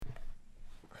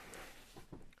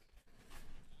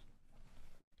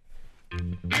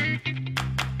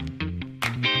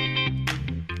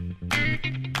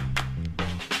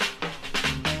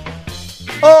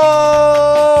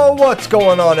Oh, what's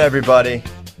going on, everybody?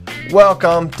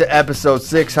 Welcome to episode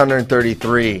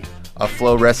 633 of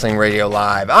Flow Wrestling Radio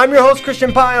Live. I'm your host,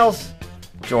 Christian Piles,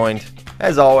 joined,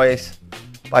 as always,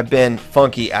 by Ben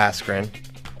Funky Askren,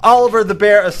 Oliver the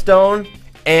Bear Stone,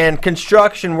 and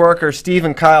construction worker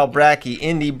Stephen Kyle Brackey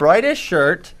in the brightest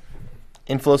shirt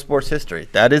in Flow Sports history.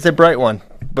 That is a bright one.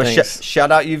 But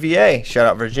shout out UVA, shout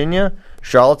out Virginia,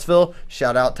 Charlottesville,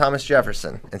 shout out Thomas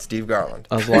Jefferson and Steve Garland.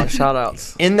 That was a lot of shout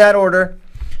outs. In that order.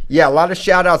 Yeah, a lot of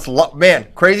shout outs. Man,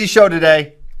 crazy show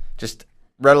today. Just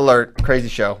red alert, crazy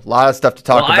show. A lot of stuff to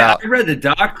talk about. I read the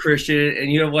doc, Christian,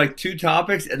 and you have like 2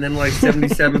 topics and then like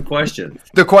 77 questions.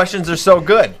 The questions are so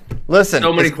good. Listen.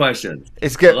 So many questions.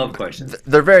 It's good. I love questions.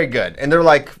 They're very good. And they're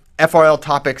like FRL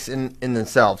topics in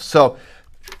themselves. So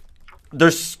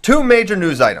there's 2 major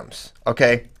news items,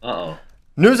 okay? Uh-oh.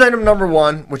 News item number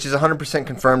 1, which is 100%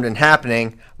 confirmed and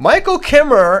happening. Michael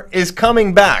Kimmerer is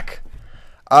coming back.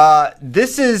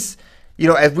 This is,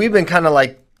 as we've been kind of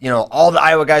like, all the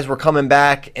Iowa guys were coming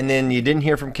back, and then you didn't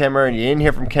hear from Kimmerer, and you didn't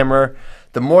hear from Kimmerer.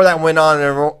 The more that went on,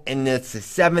 and it's the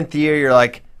 7th year, you're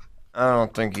like, I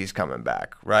don't think he's coming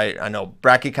back, right? I know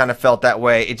Brackey kind of felt that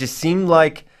way. It just seemed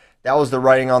like that was the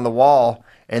writing on the wall.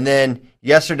 And then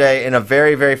yesterday, in a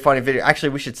very, very funny video, actually,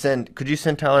 could you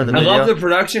send Tyler the video? I love the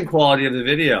production quality of the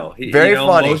video. Very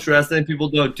funny. Most wrestling people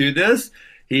don't do this.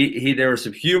 There was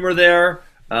some humor there.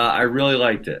 I really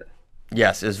liked it.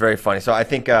 Yes, it was very funny. So I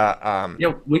think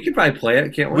we could probably play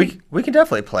it, can't we? We can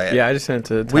definitely play it. Yeah, I just sent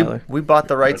it to Tyler. We bought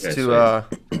the rights to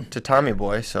Tommy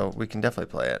Boy, so we can definitely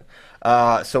play it.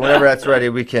 So whenever that's ready,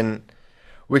 we can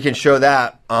show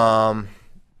that.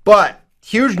 But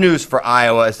huge news for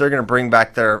Iowa is they're going to bring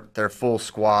back their full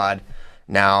squad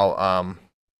now.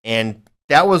 And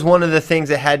that was one of the things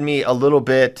that had me a little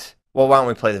bit. Well, why don't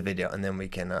we play the video and then we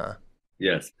can.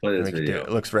 Yes, play this video.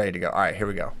 It looks ready to go. All right, here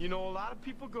we go. A lot of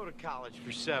people go to college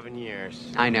for 7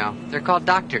 years. I know. They're called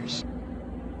doctors.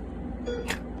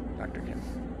 Dr. Kim.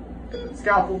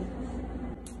 Scalpel.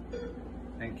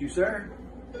 Thank you, sir.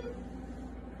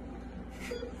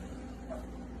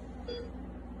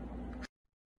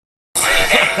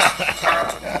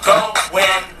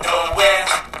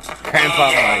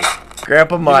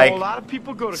 Grandpa Mike. A lot of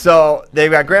people go to So they've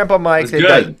got Grandpa Mike. They've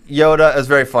got Yoda. It was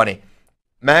very funny.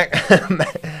 Max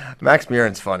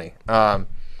Murin's funny.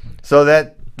 So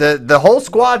that the whole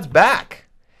squad's back.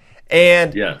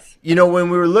 And yes, when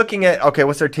we were looking at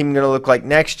what's their team going to look like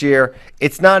next year,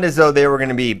 it's not as though they were going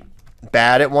to be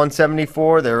bad at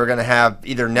 174. They were going to have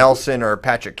either Nelson or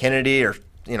Patrick Kennedy or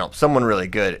someone really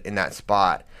good in that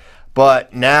spot.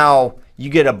 But now you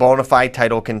get a bona fide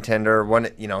title contender.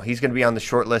 He's going to be on the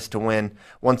short list to win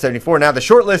 174. Now, the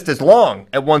short list is long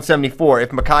at 174.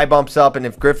 If Mackay bumps up and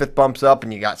if Griffith bumps up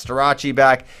and you got Starachi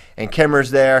back and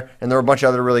Kimmerer's there and there were a bunch of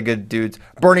other really good dudes.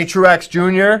 Bernie Truax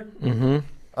Jr.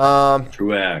 Mm-hmm.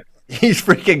 Truax. He's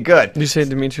freaking good. Did you say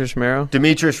Demetrius Romero?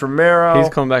 Demetrius Romero. He's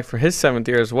coming back for his 7th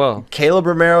year as well. Caleb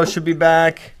Romero should be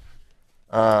back.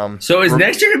 So is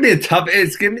next year going to be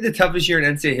it's going to be the toughest year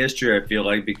in NCAA history, I feel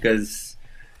like, because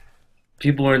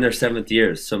people are in their 7th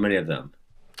years, so many of them.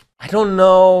 I don't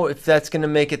know if that's going to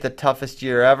make it the toughest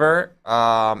year ever.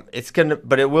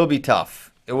 But it will be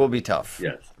tough. It will be tough.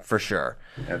 Yes, for sure.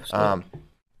 Absolutely.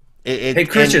 Hey,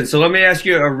 Christian. So let me ask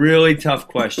you a really tough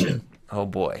question. Oh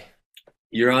boy,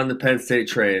 you're on the Penn State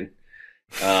train.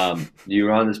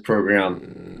 You're on this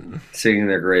program, singing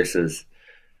their graces,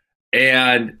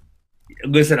 and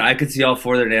listen, I could see all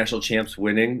 4 of their national champs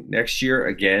winning next year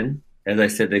again, as I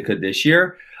said they could this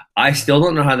year. I still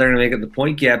don't know how they're going to make up the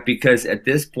point gap because at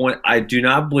this point, I do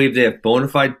not believe they have bona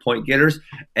fide point getters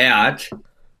at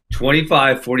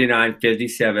 25, 49,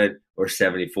 57, or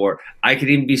 74. I could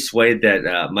even be swayed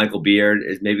that Michael Beard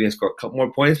is maybe going to score a couple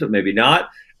more points, but maybe not.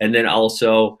 And then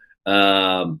also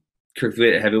Kirk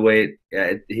Fleet at heavyweight,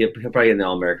 he'll probably get in the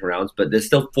All-American rounds, but there's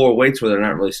still 4 weights where they're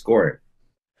not really scoring.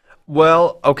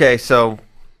 Well, okay, so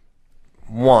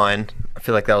one, I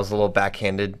feel like that was a little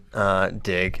backhanded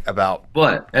dig about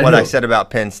what I said about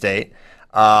Penn State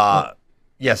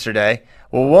yesterday.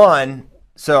 Well, one,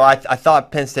 so I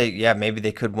thought Penn State, maybe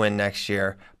they could win next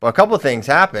year. But a couple of things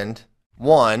happened.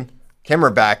 One,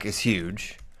 Kimmerer back is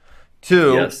huge.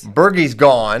 2, yes. Bergey's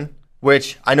gone,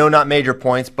 which I know not major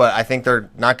points, but I think they're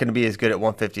not going to be as good at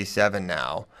 157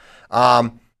 now.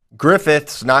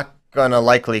 Griffith's not going to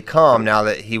likely come now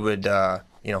that he would,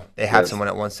 they have someone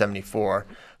at 174.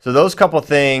 So those couple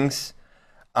things.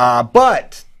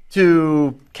 But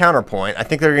to counterpoint, I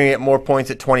think they're going to get more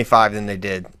points at 25 than they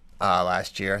did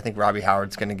last year. I think Robbie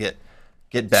Howard's going to get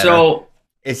better. So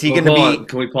Is he going to be?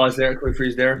 Can we pause there? Can we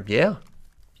freeze there? Yeah.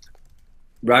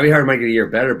 Robbie Hart might get a year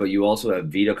better, but you also have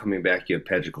Vito coming back. You have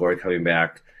Patrick Glory coming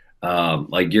back.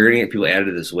 Like you're going to get people added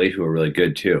to this weight who are really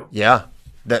good too. Yeah.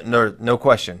 No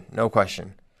question. No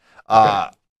question.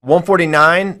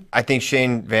 149. I think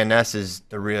Shane Van Ness is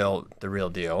the real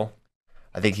deal.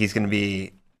 I think he's going to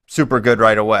be super good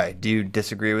right away. Do you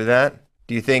disagree with that?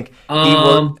 Do you think he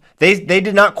will? They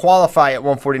did not qualify at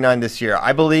 149 this year.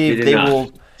 I believe they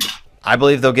will. I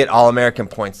believe they'll get All-American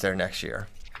points there next year.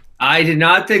 I did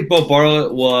not think Bo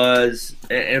Bartlett was,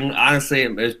 and honestly,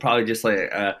 it was probably just like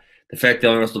the fact they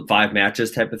only wrestled 5 matches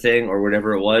type of thing or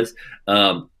whatever it was.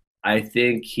 I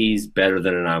think he's better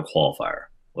than a non-qualifier.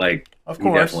 Like, of he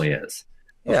course. definitely is.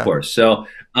 Of course. So,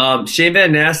 Shane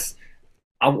Van Ness,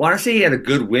 I want to say he had a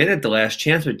good win at the last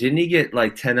chance, but didn't he get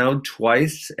like 10-0'd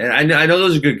twice? And I know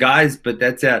those are good guys, but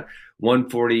that's at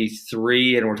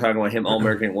 143, and we're talking about him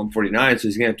All-American at 149, so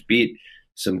he's going to have to beat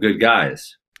some good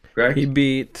guys. Correct? He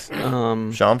beat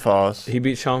Sean Foss. He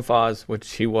beat Sean Foss,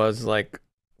 which he was like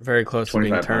very close to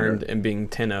being turned and being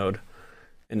 10-0'd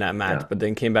in that match, but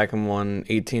then came back and won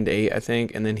 18-8, I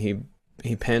think, and then he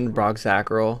pinned Brock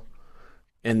Zackrell,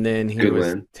 and then he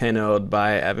was 10-0'd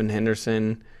by Evan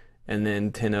Henderson, and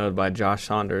then 10-0'd by Josh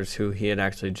Saunders, who he had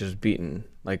actually just beaten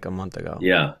like a month ago.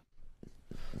 Yeah.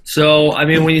 So, I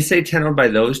mean, when you say 10-0 by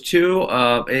those two,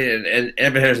 and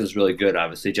Evan Henderson is really good,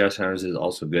 obviously. Josh Saunders is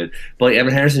also good. But like,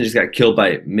 Evan Henderson just got killed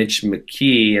by Mitch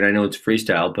McKee, and I know it's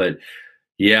freestyle, but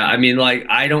yeah, I mean, like,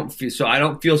 I don't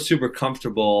feel super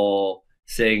comfortable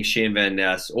saying Shane Van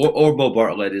Ness or Bo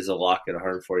Bartlett is a lock at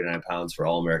 149 pounds for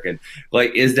All-American.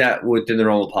 Like, is that within the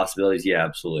realm of possibilities? Yeah,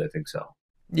 absolutely. I think so.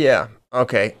 Yeah.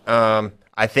 Okay.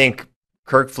 I think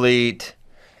Kirk Fleet.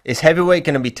 Is heavyweight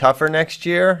going to be tougher next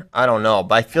year? I don't know,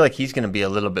 but I feel like he's going to be a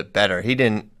little bit better. He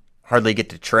didn't hardly get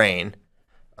to train.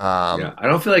 Yeah, I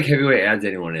don't feel like heavyweight adds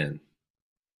anyone in.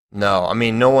 No, I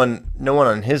mean no one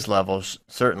on his level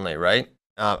certainly, right?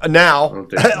 Now,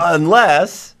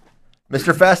 unless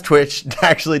Mr. Fast Twitch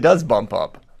actually does bump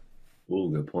up. Ooh,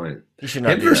 good point. He should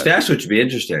not him versus Fast Twitch would be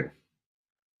interesting.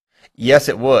 Yes,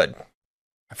 it would.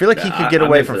 I feel like he could get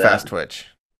away from Fast Twitch.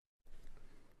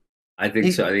 I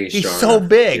think so. I think he's so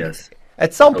big. Yes.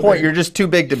 At some point, you're just too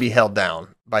big to be held down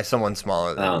by someone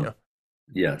smaller than you.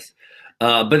 Yes.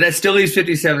 But that still leaves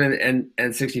 57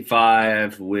 and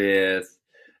 65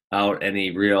 without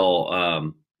any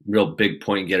real big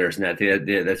point getters. And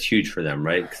that's huge for them,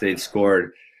 right? Because they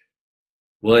scored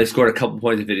a couple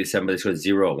points at 57, but they scored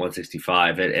 0 at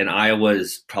 165. And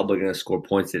Iowa's probably going to score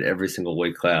points at every single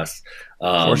weight class.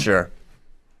 For sure.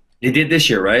 They did this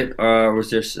year, right? Or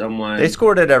was there someone? They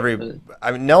scored at every.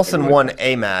 I mean, Nelson won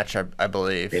a match, I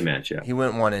believe. A match, yeah. He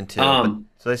went 1 and 2,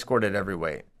 so they scored at every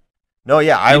weight. No,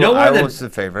 yeah, I was the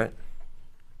favorite.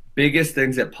 Biggest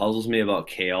things that puzzles me about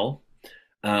Kale,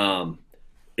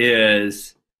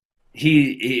 is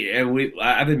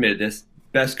I've admitted this,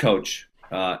 best coach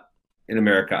in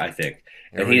America, I think,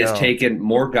 and he has taken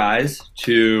more guys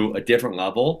to a different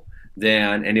level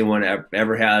than anyone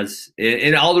ever has.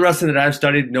 In all the wrestling that I've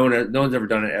studied, no one's ever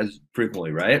done it as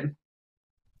frequently, right? You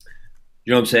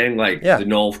know what I'm saying? Like the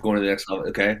Nolf going to the next level,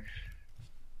 okay?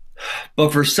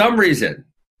 But for some reason,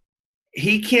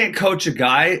 he can't coach a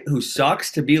guy who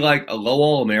sucks to be like a low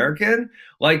All-American.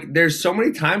 Like, there's so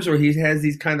many times where he has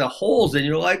these kind of holes, and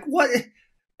you're like, what?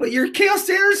 But you're Kale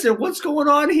Sanderson. What's going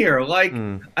on here? Like,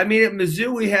 I mean, at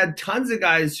Mizzou, we had tons of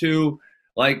guys who,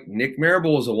 like Nick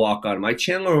Marable was a walk-on. Mike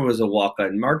Chandler was a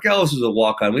walk-on. Mark Ellis was a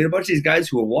walk-on. We had a bunch of these guys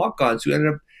who were walk-ons who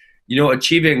ended up,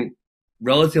 achieving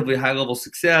relatively high-level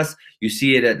success. You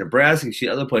see it at Nebraska. You see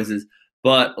it other places.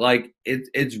 But, like,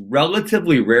 it's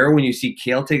relatively rare when you see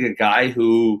Kale take a guy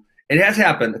who – it has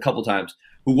happened a couple times –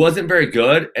 who wasn't very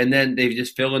good, and then they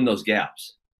just fill in those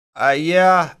gaps.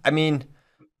 Yeah. I mean,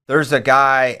 there's a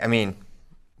guy – I mean,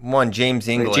 James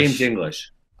English. Like James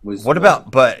English. What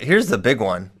about – but here's the big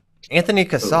one. Anthony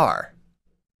Cassar.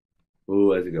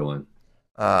 Ooh, that's a good one.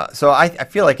 So I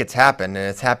feel like it's happened, and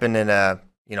it's happened in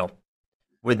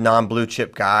with non-blue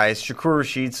chip guys. Shakur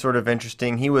Rashid's sort of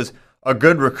interesting. He was a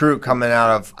good recruit coming out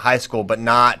of high school, but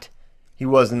he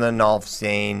wasn't the Nolf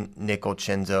Sane, Nickel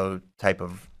Chenzo type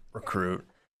of recruit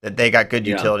that they got good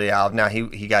utility out of. Now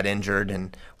he got injured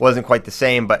and wasn't quite the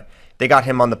same, but they got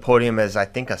him on the podium as I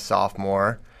think a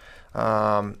sophomore. Do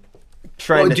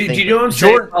you know what I'm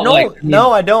saying?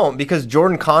 No, I don't, because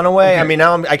Jordan Conaway. Okay. I mean,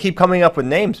 now I keep coming up with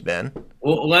names, Ben.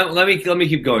 Well, let me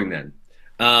keep going then.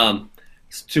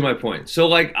 To my point, so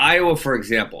like Iowa, for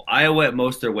example, Iowa at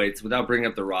most of their weights, without bringing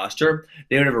up the roster,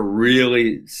 they would have a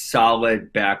really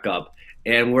solid backup.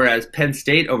 And whereas Penn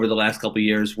State over the last couple of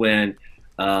years, when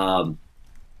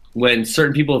when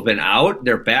certain people have been out,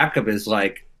 their backup is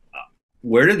like,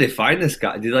 where did they find this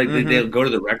guy? Did they go to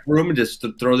the rec room and just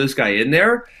throw this guy in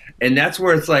there? And that's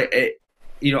where it's like,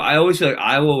 I always feel like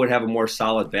Iowa would have a more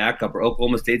solid backup, or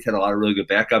Oklahoma State's had a lot of really good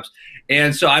backups.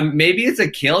 And so maybe it's a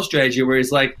Cale strategy where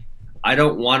he's like, I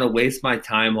don't want to waste my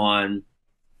time on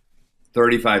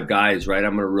 35 guys, right?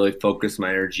 I'm going to really focus my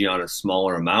energy on a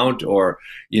smaller amount, or,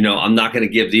 I'm not going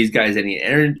to give these guys any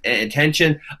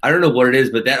attention. I don't know what it is,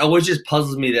 but that always just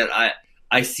puzzles me that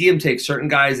I see him take certain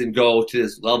guys and go to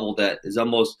this level that is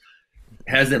almost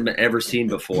hasn't been ever seen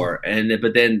before.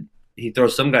 But then he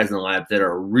throws some guys in the lineup that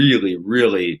are really,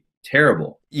 really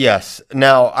terrible. Yes.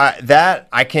 Now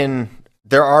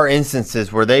there are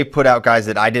instances where they put out guys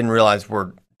that I didn't realize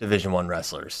were Division I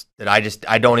wrestlers that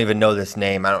I don't even know this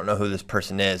name. I don't know who this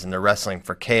person is, and they're wrestling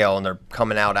for Cale, and they're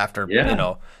coming out after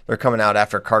they're coming out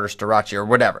after Carter Starachi or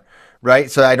whatever, right?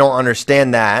 So I don't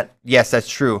understand that. Yes, that's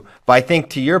true, but I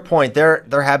think to your point, there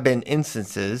have been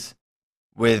instances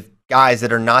with guys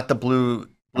that are not the blues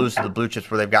of the blue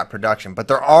chips where they've got production, but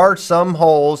there are some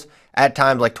holes at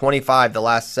times, like 25 the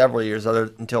last several years,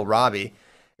 until Robbie,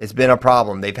 it's been a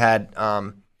problem. They've had.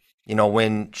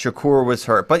 When Shakur was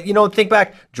hurt. But, think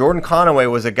back, Jordan Conaway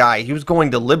was a guy, he was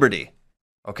going to Liberty,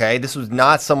 okay? This was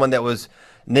not someone that was,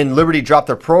 and then Liberty dropped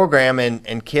their program,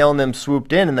 and Cale and them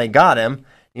swooped in, and they got him.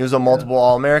 He was a multiple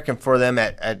All-American for them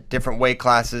at different weight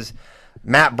classes.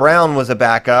 Matt Brown was a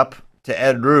backup to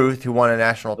Ed Ruth, who won a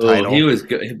national title. He was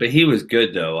good, but he was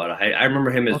good, though. I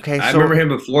remember him I remember him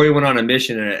before he went on a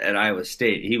mission at Iowa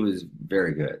State. He was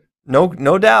very good. No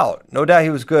doubt. No doubt he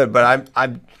was good, but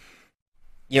I'm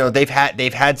they've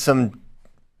had some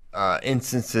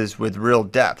instances with real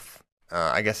depth.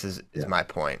 I guess is my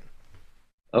point.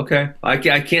 Okay, I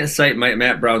can't cite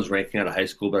Matt Brown's ranking out of high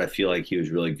school, but I feel like he was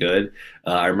really good.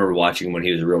 I remember watching him when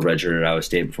he was a real redshirt at Iowa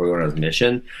State before he went on his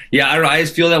mission. Yeah, I don't know. I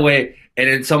just feel that way, and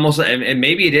it's almost and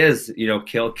maybe it is.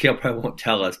 Cale probably won't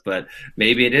tell us, but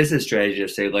maybe it is a strategy to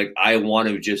say like I want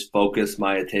to just focus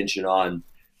my attention on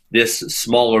this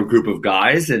smaller group of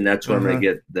guys, and that's where I'm going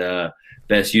to get the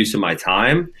best use of my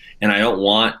time. And I don't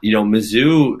want,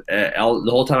 Mizzou,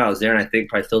 the whole time I was there, and I think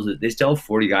probably they still have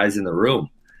 40 guys in the room.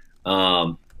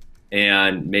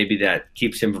 And maybe that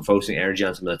keeps him from focusing energy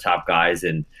on some of the top guys.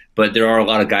 But there are a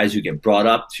lot of guys who get brought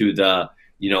up to the,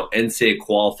 NCAA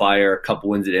qualifier, a couple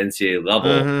wins at NCAA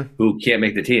level who can't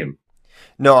make the team.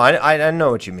 No, I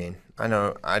know what you mean. I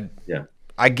know.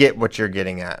 I get what you're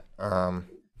getting at.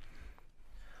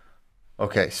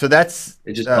 Okay, so it's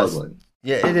just puzzling.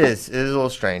 Yeah, it is. It is a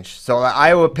little strange. So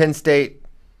Iowa Penn State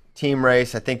team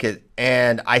race, I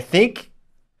think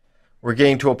we're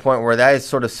getting to a point where that is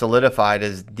sort of solidified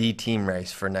as the team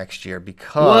race for next year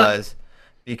because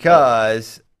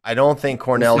I don't think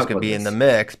Cornell's going to be in the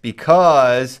mix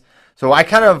so I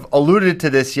kind of alluded to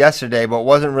this yesterday, but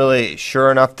wasn't really sure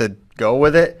enough to go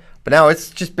with it. But now it's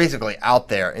just basically out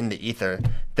there in the ether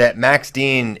that Max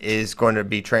Dean is going to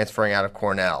be transferring out of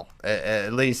Cornell.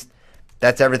 At least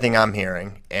that's everything I'm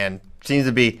hearing, and seems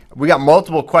to be. We got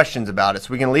multiple questions about it,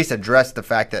 so we can at least address the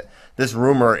fact that this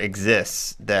rumor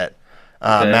exists that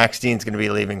Max Dean's going to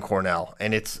be leaving Cornell,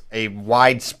 and it's a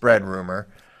widespread rumor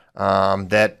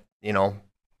that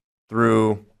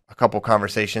through a couple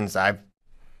conversations, I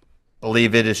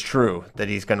believe it is true that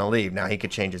he's going to leave. Now he could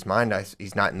change his mind.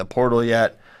 He's not in the portal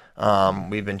yet.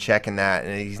 We've been checking that,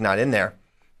 and he's not in there,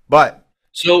 but.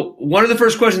 So one of the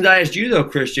first questions I asked you, though,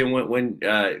 Christian, when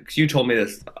cause you told me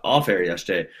this off air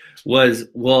yesterday, was,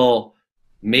 well,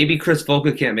 maybe Chris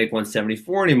Foca can't make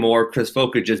 174 anymore. Chris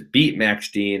Foca just beat Max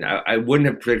Dean. I wouldn't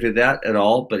have predicted that at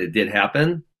all, but it did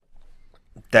happen.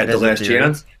 That is the last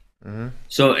chance. Mm-hmm.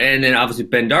 So, and then obviously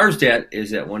Ben Darmstadt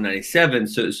is at 197.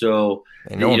 So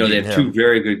they have two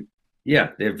very good.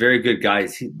 Yeah, they have very good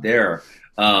guys there.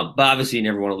 But obviously, you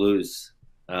never want to lose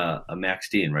a Max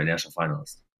Dean, right? National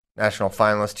finalist. National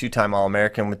finalist, two-time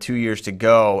All-American with 2 years to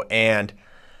go, and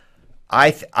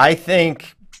I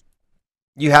think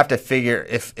you have to figure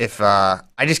if I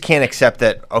just can't accept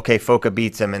that. Okay, Foca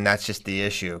beats him, and that's just the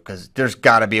issue because there's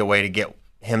got to be a way to get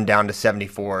him down to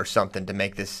 74 or something to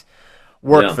make this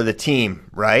work for the team,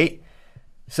 right?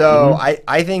 So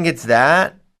I think it's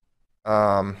that,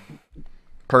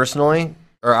 personally,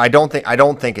 or I don't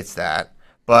think it's that,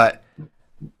 but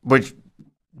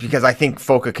because I think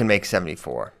Foca can make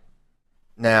 74.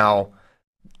 Now,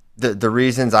 the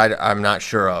reasons I'm not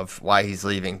sure of why he's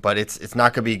leaving, but it's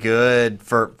not going to be good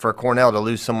for Cornell to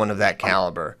lose someone of that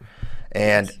caliber.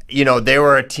 And they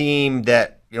were a team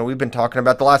that we've been talking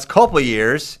about the last couple of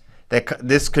years that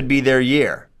this could be their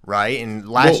year, right? And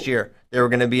last year they were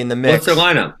going to be in the mix. What's their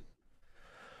lineup?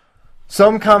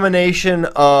 Some combination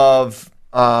of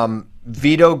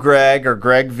Vito Greg or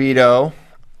Greg Vito.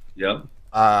 Yep.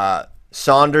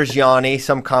 Saunders Yanni,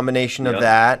 some combination of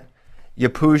that.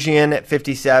 Yapujian at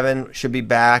 57 should be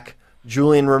back.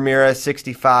 Julian Ramirez,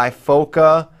 65.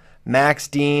 Foca, Max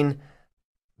Dean,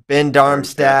 Ben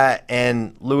Darmstadt,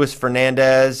 and Luis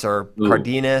Fernandez or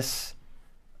Cardenas.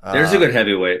 There's a good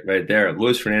heavyweight right there.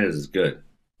 Luis Fernandez is good.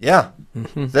 Yeah.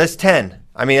 That's 10.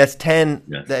 I mean, that's 10.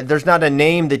 Yes. There's not a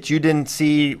name that you didn't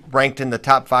see ranked in the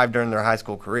top 5 during their high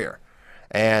school career.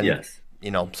 And,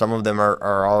 some of them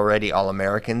are already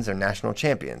All-Americans or national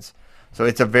champions. So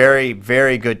it's a very,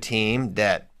 very good team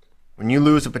that when you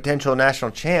lose a potential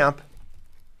national champ,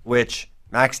 which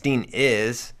Max Dean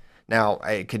is, now,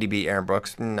 could he beat Aaron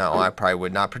Brooks? No, I probably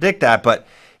would not predict that, but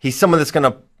he's someone that's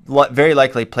going to very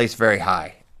likely place very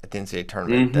high at the NCAA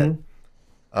tournament that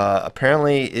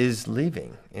apparently is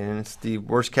leaving, and it's the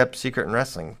worst kept secret in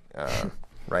wrestling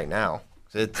right now.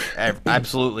 It's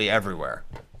absolutely everywhere.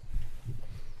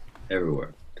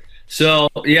 Everywhere. So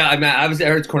yeah, I mean, obviously I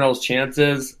heard Cornell's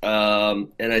chances,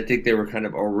 and I think they were kind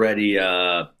of already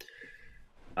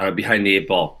behind the 8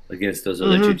 ball against those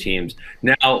other two teams.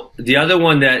 Now, the other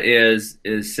one that is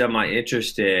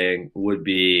semi-interesting would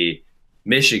be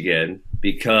Michigan,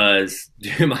 because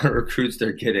the amount of recruits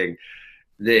they're getting.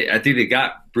 I think they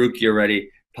got Brookie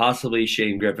already, possibly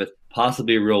Shane Griffith,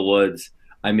 possibly Real Woods.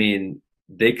 I mean,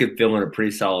 they could fill in a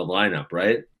pretty solid lineup,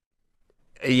 right?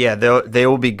 Yeah, they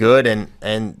will be good, and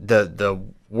the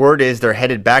word is they're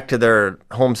headed back to their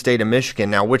home state of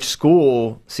Michigan. Now, which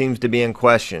school seems to be in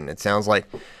question? It sounds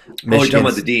like Michigan. Oh, you're talking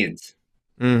about the Deans.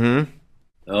 Mm-hmm.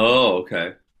 Oh,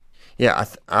 okay. Yeah,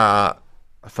 I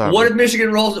thought. What if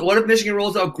Michigan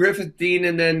rolls out Griffith, Dean,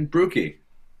 and then Brookie?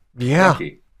 Yeah.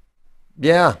 Brookie.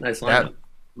 Yeah. Nice lineup.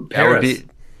 That would be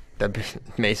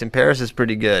Mason Paris is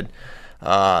pretty good.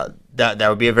 That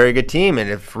would be a very good team. And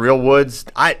if Real Woods,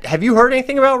 have you heard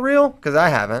anything about Real? Because I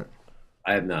haven't.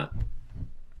 I have not.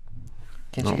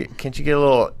 Can't you get a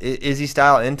little Izzy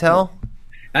style intel?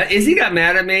 Izzy got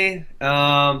mad at me.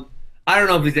 I don't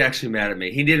know if he's actually mad at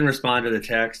me. He didn't respond to the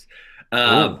text.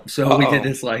 So we did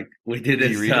this. Did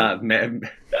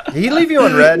he leave you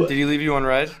on red? Did he leave you on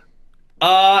red?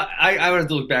 I would have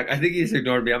to look back. I think he's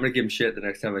ignored me. I'm gonna give him shit the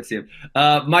next time I see him.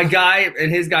 My guy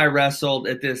and his guy wrestled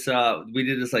at this. We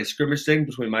did this scrimmage thing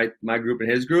between my group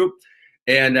and his group,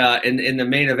 and in the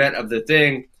main event of the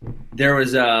thing, there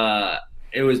was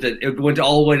it went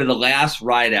all the way to the last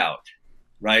ride out,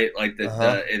 right? Like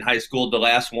in high school, the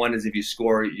last one is if you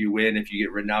score, you win. If you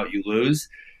get ridden out, you lose.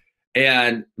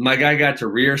 And my guy got to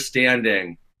rear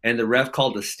standing, and the ref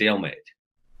called a stalemate,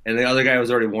 and the other guy was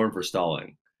already warned for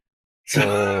stalling.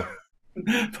 So,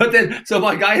 so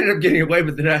my guy ended up getting away.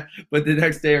 But the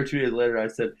next day or 2 days later, I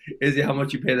said, "Izzy, how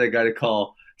much you pay that guy to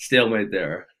call stalemate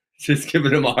there?" Just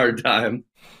giving him a hard time.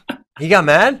 He got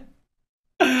mad?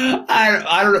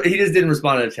 I don't know. He just didn't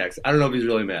respond to the text. I don't know if he's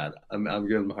really mad. I'm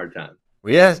giving him a hard time.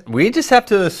 We just have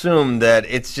to assume that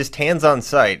it's just hands on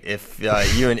sight if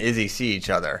you and Izzy see each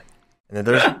other, and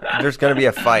there's going to be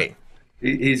a fight.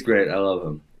 He's great. I love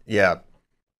him. Yeah.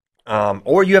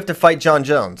 Or you have to fight John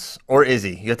Jones or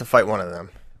Izzy. You have to fight one of them.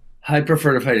 I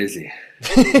prefer to fight Izzy.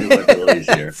 A little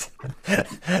easier.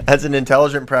 That's an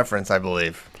intelligent preference, I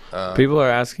believe. People are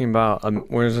asking about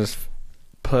where's this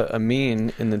put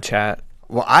Amin in the chat.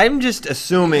 Well, I'm just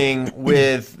assuming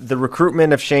with the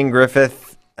recruitment of Shane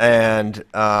Griffith and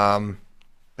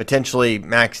potentially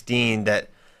Max Dean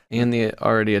and the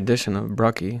already addition of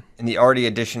Brucky.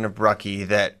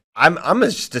 That I'm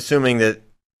just assuming that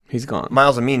he's gone.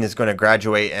 Miles Amin is going to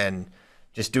graduate and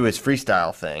just do his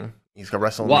freestyle thing. He's going to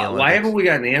wrestle in the Olympics. Why haven't we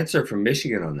got an answer from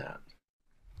Michigan on that?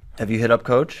 Have you hit up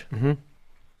Coach? Mm-hmm.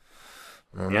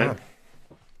 Yeah.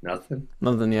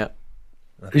 Nothing yet.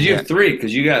 Because you have 3.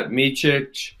 Because you got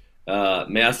Micic,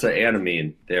 Massa, and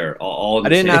Amin there. All in the I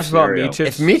didn't same ask about scenario. Micic.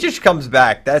 If Micic comes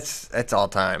back, that's all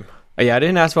time. Yeah, I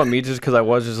didn't ask about Micic because I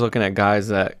was just looking at guys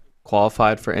that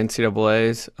qualified for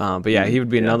NCAAs. But yeah, he would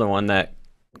be another one that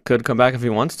could come back if he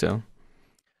wants to.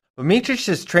 But Micic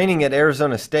is training at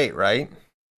Arizona State, right?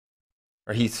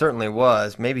 Or he certainly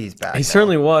was. Maybe he's back. He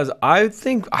certainly was. I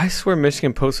swear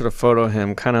Michigan posted a photo of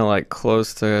him kind of like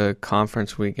close to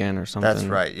conference weekend or something. That's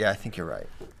right. Yeah, I think you're right.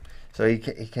 So he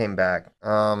came back.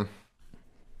 That's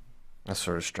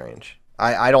sort of strange.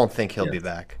 I don't think he'll be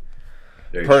back.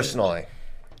 Personally.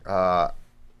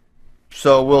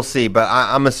 So we'll see. But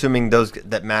I'm assuming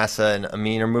that Massa and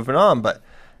Amin are moving on. But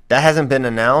that hasn't been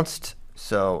announced.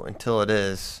 So until it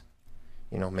is,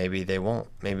 maybe they won't.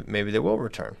 Maybe they will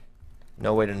return.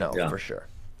 No way to know for sure.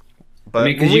 But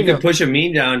because you could push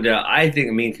Amin down to, I think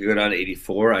Amin could go down to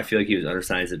 84. I feel like he was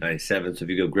undersized at 97. So if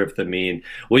you go Griffith, Amin,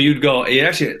 you'd go,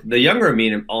 actually, the younger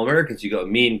Amin, All-Americans, you go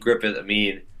Amin, Griffith,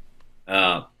 Amin,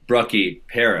 Brucky,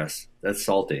 Paris. That's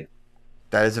salty.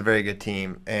 That is a very good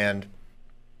team. And,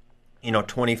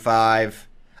 25.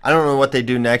 I don't know what they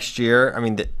do next year. I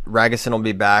mean, Ragusin will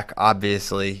be back,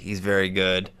 obviously. He's very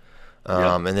good.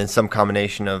 And then some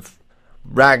combination of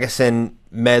Ragusin,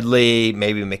 Medley,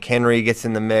 maybe McHenry gets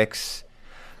in the mix.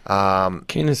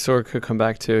 Keenan Sword could come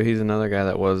back too. He's another guy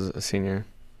that was a senior.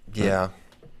 Yeah.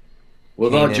 What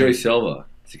about Joey Silva?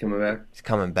 Is he coming back? He's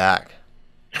coming back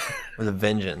with a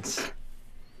vengeance.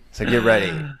 So get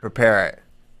ready. Prepare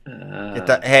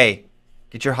it.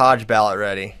 Get your Hodge ballot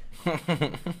ready.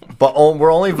 But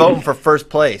we're only voting for first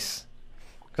place.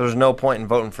 Because there's no point in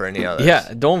voting for any others.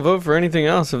 Yeah, don't vote for anything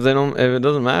else if it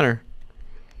doesn't matter.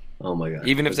 Oh my god!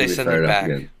 Even if they send it back.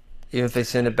 Even if they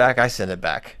send it back, I send it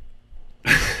back.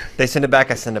 They send it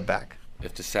back, I send it back.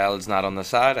 If the salad's not on the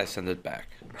side, I send it back.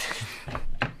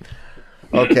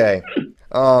 Okay.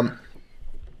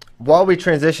 While we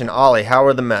transition, Ollie, how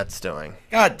are the Mets doing?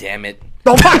 God damn it!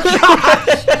 Oh my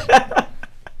gosh!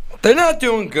 They're not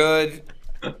doing good.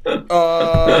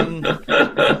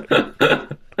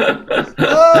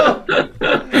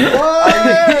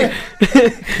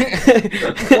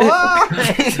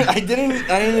 I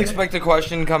didn't expect a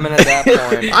question coming at that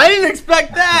point. I didn't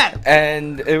expect that.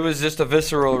 And it was just a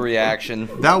visceral reaction.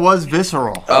 That was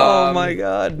visceral. Oh my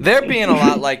god. They're being a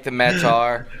lot like the Mets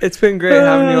are. It's been great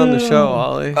having you on the show,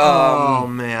 Ollie. Oh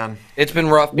man. It's been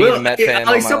rough being a Met fan.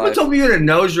 All my someone life. told me you had a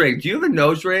nose ring. Do you have a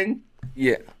nose ring?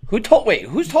 Yeah. Who's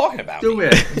talking about Zoom me?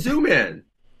 in. Zoom in.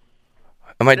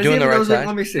 Am I Does doing he the have a right nose ring? side?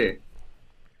 Let me see.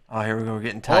 Oh, here we go. We're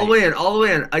getting tight. All the way in. All the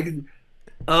way in. I can.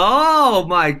 Oh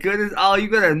my goodness! Oh, you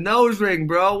got a nose ring,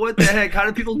 bro. What the heck? How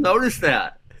do people notice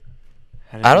that?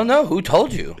 I don't know. Who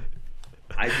told you?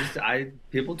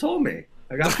 People told me.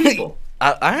 I got people.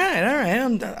 All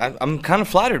right. I'm kind of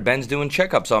flattered. Ben's doing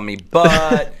checkups on me,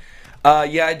 but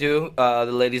yeah, I do. The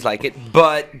ladies like it.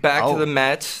 But back to the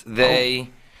Mets.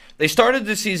 They started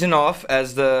the season off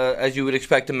as you would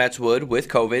expect the Mets would with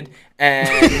COVID, and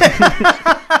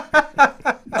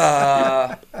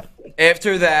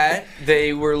after that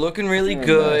they were looking really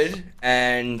good,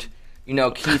 and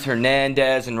Keith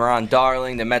Hernandez and Ron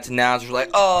Darling, the Mets announcers, were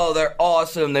like, "Oh, they're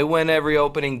awesome! They win every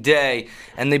opening day,"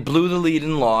 and they blew the lead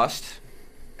and lost.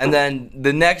 And then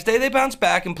the next day they bounced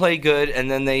back and played good,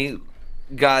 and then they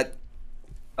got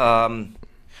a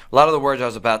lot of the words I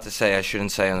was about to say I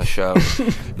shouldn't say on the show.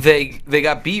 They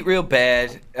got beat real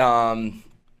bad,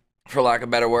 for lack of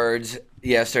better words,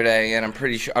 yesterday, and I'm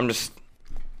pretty sure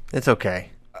It's okay.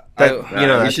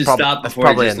 He should stop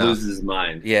before he just loses his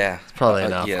mind. Yeah, it's probably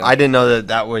enough. Yeah. I didn't know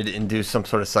that would induce some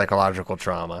sort of psychological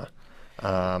trauma.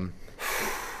 That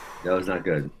was not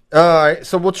good. All right,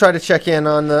 so we'll try to check in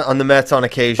on the Mets on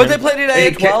occasion. but they played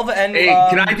at A12,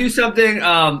 can I do something?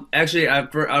 Actually,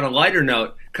 on a lighter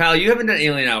note, Kyle, you haven't done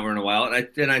Alien Hour in a while,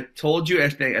 and I told you, I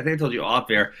think I told you off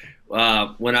air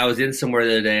when I was in somewhere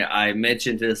the other day. I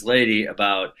mentioned to this lady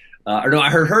about, I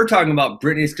heard her talking about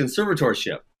Britney's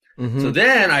conservatorship. Mm-hmm. So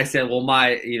then I said, well,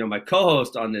 my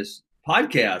co-host on this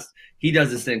podcast, he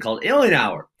does this thing called Alien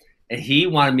Hour, and he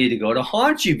wanted me to go to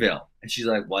Haunchyville, and she's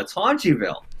like, "What's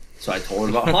Haunchyville?" So I told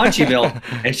her about Haunchyville,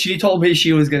 and she told me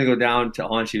she was going to go down to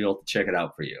Haunchyville to check it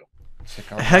out for you.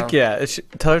 Heck yeah.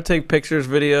 Tell her to take pictures,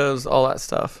 videos, all that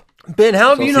stuff. Ben, how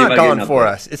have you not gone for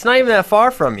us? It's not even that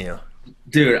far from you.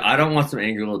 Dude, I don't want some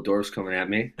angry little dwarfs coming at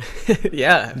me.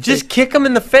 Yeah. Just kick them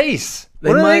in the face.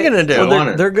 What are they going to do?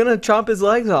 Well, they're going to chop his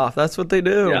legs off. That's what they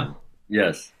do. Yeah.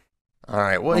 Yes. All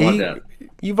right. Well,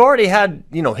 you've already had,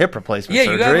 hip replacement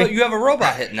surgery. You have a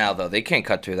robot hit now, though. They can't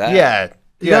cut through that. Yeah.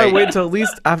 You gotta wait until at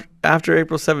least after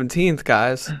April 17th,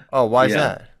 guys. Oh, why is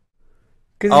that?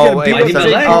 Because you gotta beat up the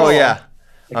big Oh, yeah.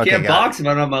 I can't box if I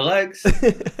don't have my legs.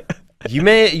 You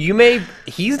may.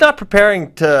 He's not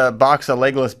preparing to box a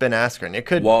legless Ben Askren. It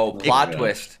could. Whoa! Plot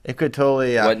twist. It could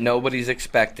totally. What nobody's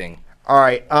expecting. All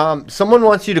right. Someone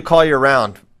wants you to call your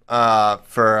round.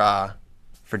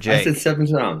 For Jake. I said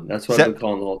 7th round. That's what I've been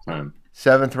calling the whole time.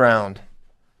 7th round.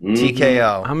 Mm-hmm.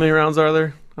 TKO. How many rounds are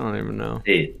there? I don't even know.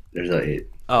 8. There's 8.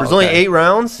 Oh, there's only 8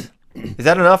 rounds. Is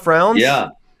that enough rounds? Yeah,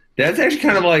 that's actually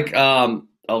kind of like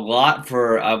a lot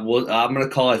for. I'm gonna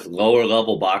call it lower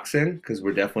level boxing because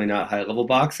we're definitely not high level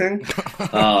boxing.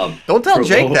 Don't tell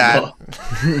Jake that.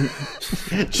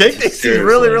 Jake thinks he's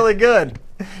really, really good.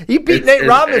 He beat Nate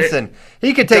Robinson.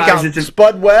 He could take out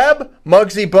Spud Webb,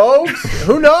 Muggsy Bogues.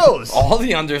 Who knows? All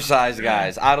the undersized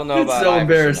guys. I don't know It's about so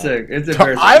Iverson, embarrassing. It's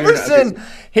embarrassing. Iverson,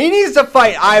 he needs to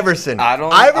fight Iverson.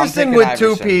 Iverson with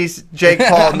Iverson. two-piece, Jake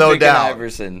Paul, no doubt.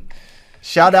 Iverson.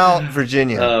 Shout out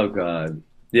Virginia. Oh God.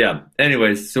 Yeah.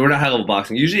 Anyways, so we're not high level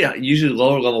boxing. Usually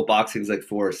lower level boxing is like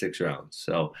 4 or 6 rounds.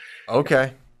 So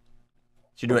okay.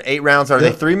 So you're doing 8 rounds. Are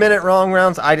they 3-minute long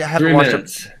rounds? I haven't 3 watched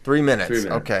minutes. 3 minutes. 3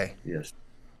 minutes. Okay. Yes.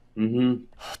 Mm-hmm.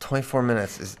 24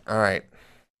 minutes is all right.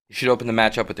 You should open the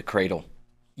match up with the cradle.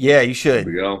 Yeah, you Here should.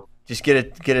 we go. Just get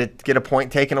a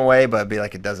point taken away, but be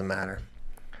like it doesn't matter.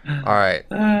 All right.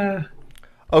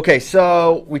 Okay,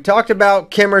 so we talked about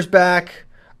Kimmer's back.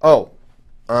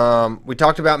 We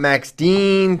talked about Max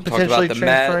Dean potentially about the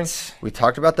transferring. Mets. We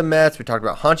talked about the Mets. We talked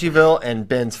about Hunchyville and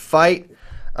Ben's fight.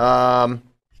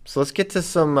 So let's get to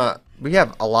some. We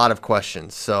have a lot of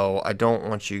questions, so I don't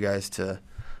want you guys to.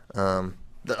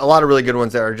 A lot of really good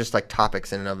ones that are just like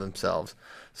topics in and of themselves.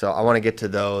 So I want to get to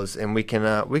those, and we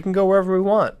can go wherever we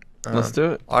want. Let's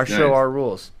do it. Our show, our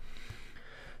rules.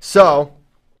 So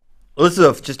this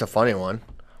is just a funny one.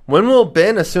 When will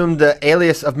Ben assume the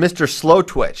alias of Mr. Slow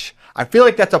Twitch? I feel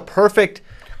like that's a perfect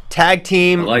tag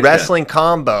team wrestling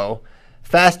combo.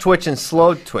 Fast Twitch and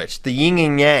Slow Twitch, the yin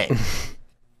and yang.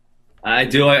 I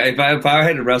do. If I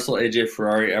had to wrestle AJ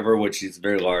Ferrari ever, which he's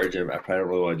very large, and I probably don't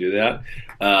really want to do that,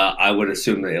 I would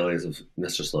assume the alias of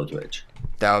Mr. Slow Twitch.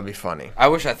 That would be funny. I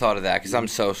wish I thought of that because I'm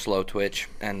so slow Twitch,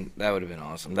 and that would have been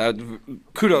awesome.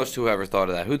 Kudos to whoever thought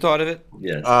of that. Who thought of it?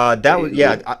 Yes.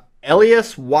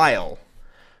 Elias Weil.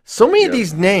 So many of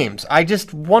these names, I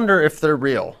just wonder if they're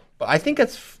real. But I think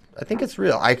it's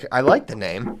real. I like the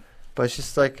name, but it's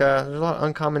just like there's a lot of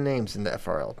uncommon names in the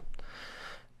FRL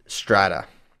strata.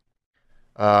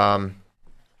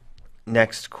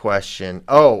 Next question.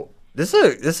 This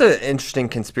is an interesting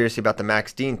conspiracy about the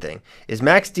Max Dean thing. Is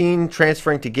Max Dean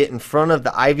transferring to get in front of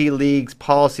the Ivy League's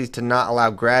policies to not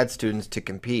allow grad students to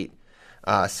compete?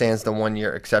 Sans the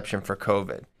 1-year exception for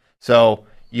COVID. So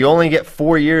you only get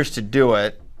 4 years to do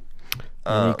it.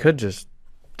 You could just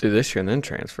do this year and then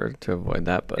transfer to avoid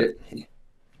that. But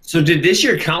so did this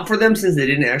year count for them since they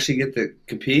didn't actually get to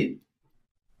compete?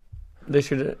 They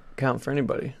should count for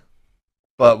anybody.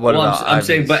 But what about I'm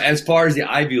saying, but as far as the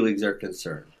Ivy Leagues are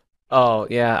concerned. Oh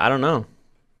yeah, I don't know.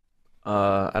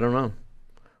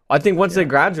 I think once they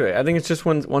graduate. I think it's just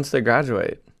once they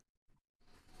graduate.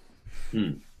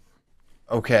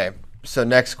 Okay, so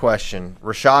next question.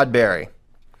 Rashad Berry.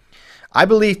 I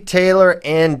believe Taylor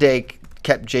and Dake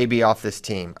kept JB off this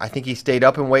team. I think he stayed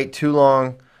up and wait too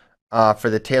long for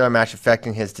the Taylor match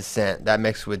affecting his descent. That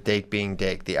mixed with Dake being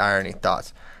Dake. The irony.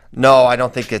 Thoughts? No, I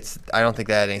don't think that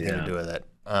had anything to do with it.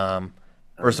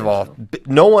 First of all,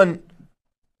 no one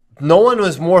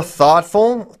was more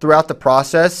thoughtful throughout the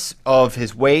process of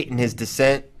his weight and his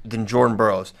descent than Jordan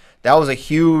Burroughs. That was a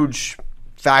huge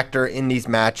factor in these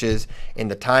matches, in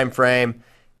the time frame.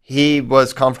 He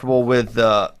was comfortable with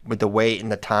the weight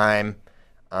and the time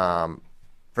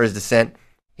for his descent.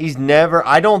 He's never,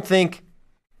 I don't think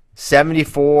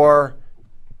 74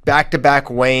 back-to-back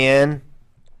weigh-in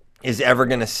is ever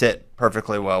going to sit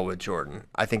perfectly well with Jordan.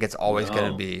 I think it's always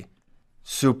going to be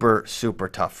super, super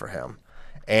tough for him.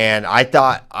 And I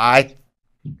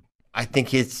think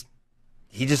he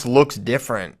just looks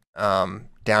different down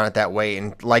at that weight.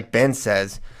 And like Ben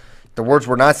says, the words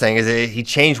we're not saying is that he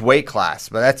changed weight class.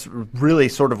 But that's really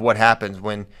sort of what happens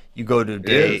when you go to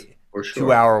a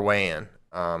 2-hour weigh-in.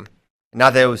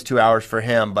 Not that it was 2 hours for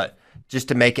him, but just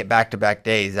to make it back-to-back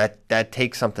days, that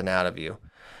takes something out of you.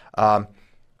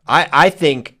 I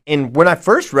think, and when I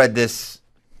first read this,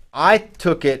 I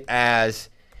took it as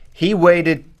he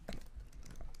waited.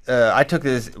 I took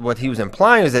this, what he was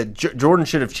implying is that Jordan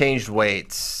should have changed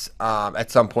weights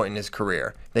at some point in his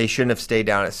career. They shouldn't have stayed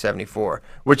down at 74,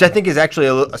 which I think is actually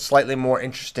a slightly more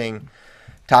interesting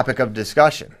topic of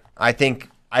discussion. I think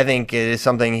it is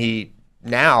something he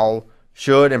now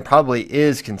should and probably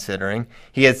is considering.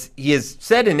 He has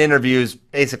said in interviews,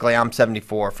 basically, I'm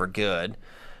 74 for good,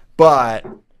 but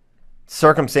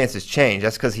circumstances change.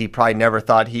 That's because he probably never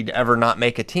thought he'd ever not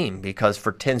make a team, because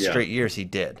for 10 straight years he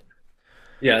did.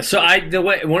 Yeah, so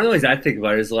one of the ways I think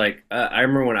about it is like I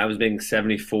remember when I was making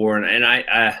 74, and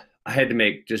I had to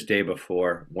make just day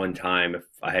before one time. If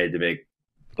I had to make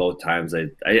both times,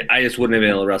 I just wouldn't have been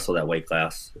able to wrestle that weight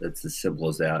class. It's as simple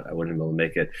as that. I wouldn't have been able to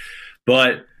make it.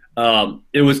 But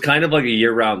it was kind of like a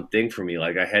year-round thing for me.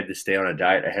 Like I had to stay on a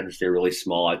diet. I had to stay really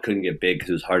small. I couldn't get big because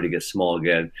it was hard to get small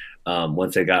again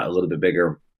once I got a little bit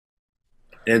bigger.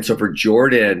 And so for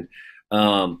Jordan,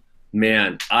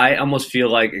 man, I almost feel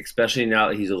like, especially now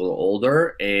that he's a little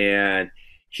older and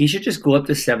he should just go up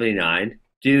to 79,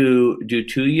 do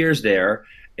 2 years there,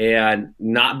 and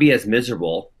not be as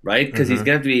miserable, right? Because he's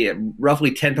going to be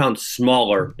roughly 10 pounds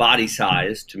smaller body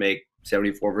size to make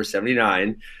 74 versus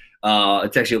 79.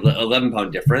 It's actually an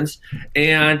 11-pound difference.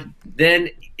 And then,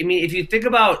 I mean, if you think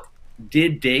about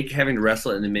did Dake having to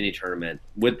wrestle in the mini tournament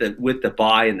with the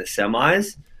bye in the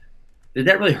semis, did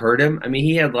that really hurt him? I mean,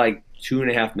 he had like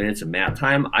 2.5 minutes of mat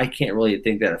time. I can't really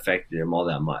think that affected him all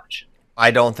that much.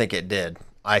 I don't think it did.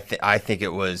 I think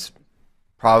it was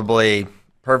probably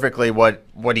perfectly what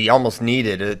he almost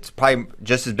needed. It's probably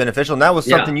just as beneficial. And that was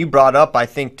something you brought up, I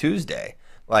think, Tuesday.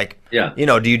 Like, you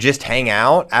know, do you just hang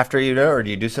out after you do, or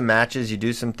do you do some matches, you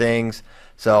do some things?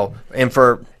 So, and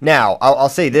for now, I'll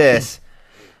say this.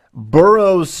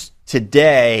 Burroughs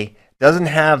today doesn't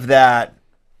have that,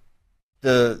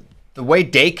 the way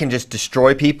Dake can just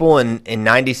destroy people in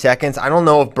 90 seconds. I don't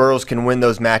know if Burroughs can win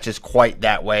those matches quite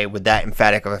that way with that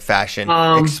emphatic of a fashion,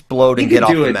 explode and get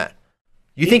off the mat.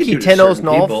 You think he 10-0s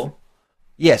Nolf?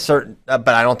 Yeah, certain, but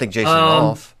I don't think Jason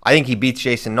Nolf. I think he beats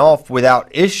Jason Nolf without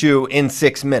issue in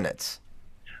 6 minutes.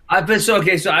 But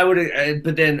I would.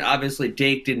 But then obviously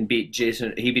Dake didn't beat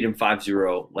Jason. He beat him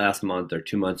 5-0 last month or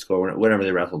 2 months ago, whenever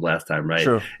they wrestled last time, right?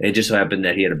 True. And it just so happened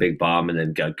that he had a big bomb and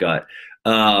then got gut.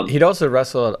 He'd also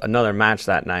wrestled another match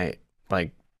that night,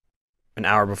 like an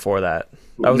hour before that.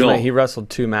 That was when he wrestled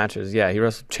 2 matches. Yeah, he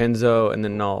wrestled Chenzo and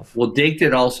then Nolf. Well, Dake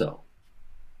did also.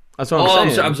 That's what I'm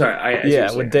saying. I'm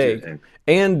sorry. With Dake.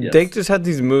 And Dake just had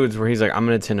these moods where he's like, I'm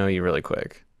going to 10-0 you really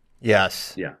quick.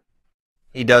 Yes. Yeah.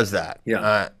 He does that.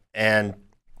 Yeah. And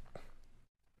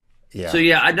yeah. So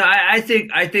I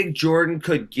think Jordan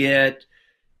could get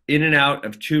in and out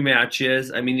of 2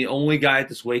 matches. I mean, the only guy at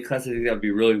this weight class I think that would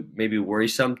be really maybe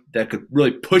worrisome that could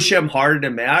really push him hard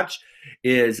in a match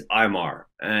is Imar.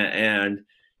 And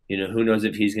you know, who knows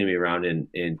if he's going to be around in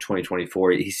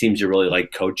 2024. He seems to really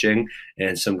like coaching,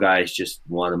 and some guys just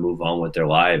want to move on with their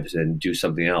lives and do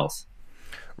something else.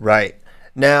 Right.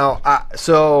 Now, I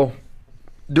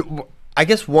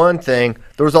guess one thing,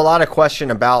 there was a lot of question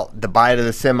about the bye to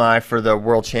the semi for the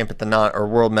world champ at the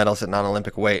world medals at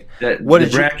non-Olympic weight. The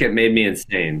bracket made me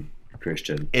insane,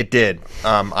 Christian. It did.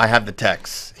 I have the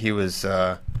text. He was.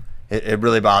 It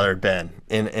really bothered Ben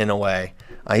in a way.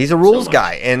 He's a rules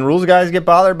guy, and rules guys get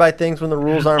bothered by things when the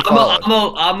rules aren't followed.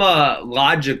 I'm a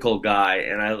logical guy,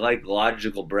 and I like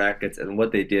logical brackets, and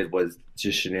what they did was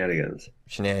just shenanigans.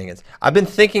 I've been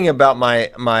thinking about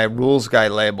my rules guy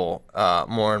label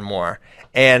more and more,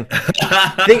 and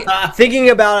thinking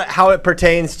about how it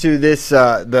pertains to this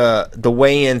the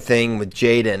weigh-in thing with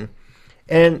Jaden,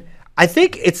 and I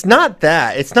think it's not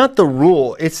that. It's not the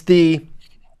rule. It's the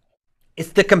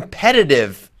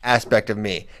competitive aspect of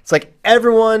me. It's like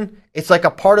everyone, it's like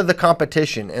a part of the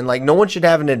competition, and like no one should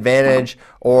have an advantage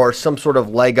or some sort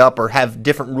of leg up or have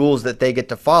different rules that they get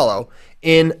to follow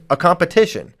in a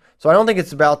competition. So I don't think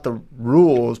it's about the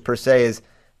rules per se,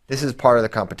 this is part of the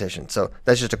competition. So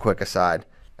that's just a quick aside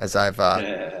as I've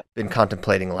been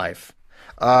contemplating life.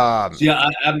 I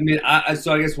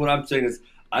guess what I'm saying is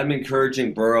I'm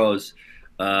encouraging Burroughs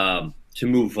to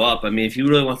move up. I mean, if he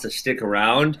really wants to stick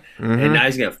around, and now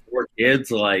he's got 4 kids,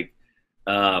 like,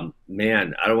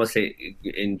 man, I don't want to say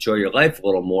enjoy your life a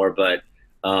little more, but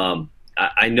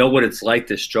I know what it's like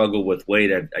to struggle with weight.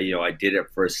 I did it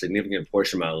for a significant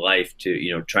portion of my life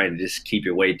to, trying to just keep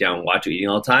your weight down, watch you eating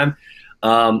all the time.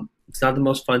 It's not the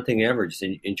most fun thing ever. Just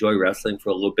enjoy wrestling for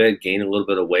a little bit, gain a little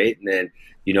bit of weight, and then,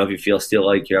 if you feel still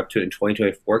like you're up to it in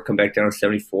 2024, come back down to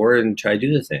 74 and try to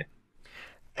do the same.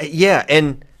 Yeah,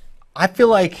 and I feel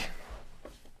like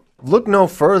look no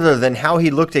further than how he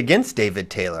looked against David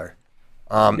Taylor.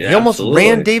 He almost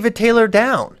ran David Taylor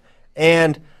down.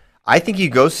 And I think you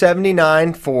go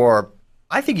 79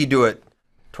 I think you do it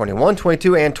 21,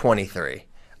 22, and 23.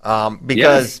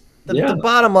 Because the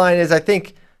bottom line is I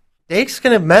think Dake's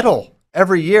going to medal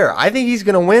every year. I think he's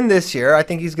going to win this year. I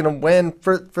think he's going to win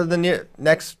for the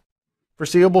next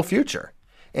foreseeable future.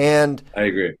 And I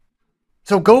agree.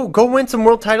 So go win some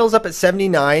world titles up at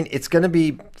 79. It's going to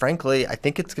be, frankly, I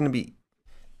think it's going to be,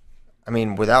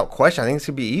 without question, I think it's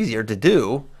going to be easier to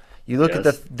do. You look at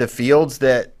the fields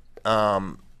that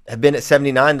have been at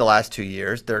 79 the last 2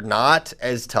 years. They're not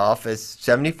as tough as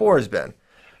 74 has been.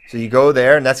 So you go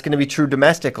there, and that's going to be true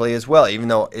domestically as well, even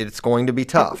though it's going to be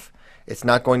tough. It's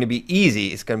not going to be easy.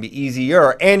 It's going to be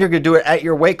easier, and you're going to do it at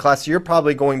your weight class, so you're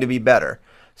probably going to be better.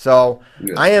 So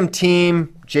I am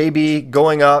team JB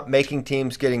going up, making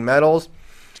teams, getting medals.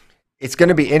 It's going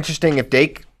to be interesting if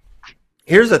Dake –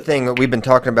 here's the thing that we've been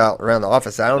talking about around the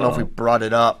office. I don't know if we brought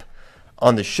it up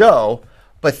on the show,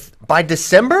 but by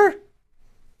December,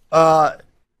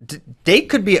 Dake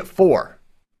could be at 4.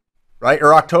 right?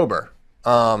 Or October.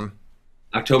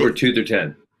 October 2 through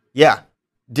 10. Yeah.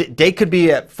 Dake could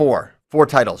be at four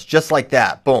titles, just like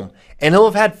that. Boom. And he'll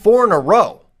have had 4 in a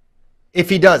row if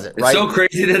he does it, right? It's so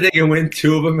crazy that they can win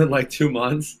 2 of them in like 2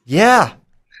 months. Yeah.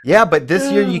 Yeah, but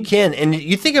this year you can. And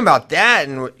you think about that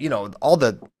and, you know, all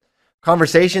the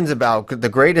conversations about the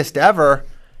greatest ever,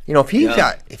 you know,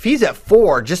 if he's at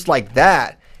 4 just like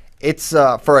that, it's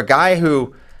for a guy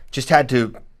who just had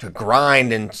to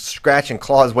grind and scratch and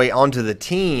claw his way onto the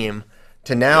team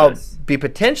to now be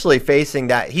potentially facing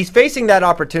that. He's facing that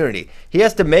opportunity. He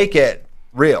has to make it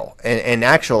real and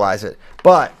actualize it.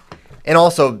 And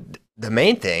also the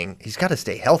main thing, he's got to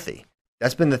stay healthy.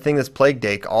 That's been the thing that's plagued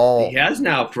Dake all. He has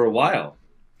now for a while.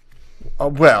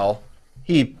 Well,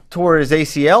 he tore his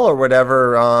ACL or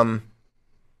whatever,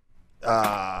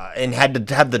 and had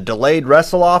to have the delayed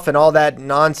wrestle off and all that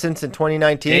nonsense in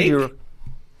 2019.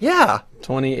 Yeah.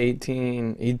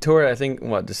 2018. He tore it, I think,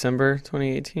 December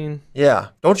 2018? Yeah.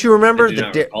 Don't you remember? I do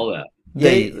not recall that.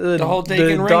 The whole Dake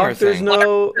and Ringer doctors thing.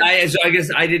 know. So I guess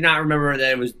I did not remember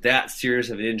that it was that serious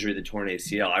of an injury, the torn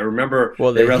ACL. I remember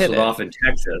Well, they they wrestled hit it. off in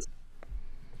Texas.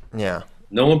 Yeah.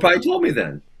 No one probably told me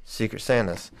then. Secret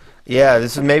Santas. Yeah,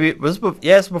 this is maybe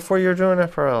it's before you were doing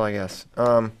FRL, I guess.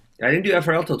 I didn't do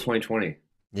FRL till 2020.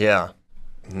 Yeah.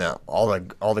 No, all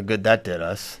the good that did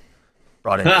us.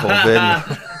 Brought in COVID.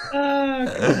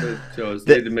 COVID shows.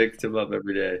 They had to make them up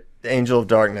every day. The Angel of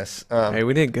Darkness. Hey,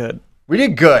 we did good. We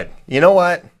did good. You know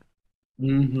what?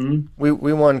 Mm-hmm.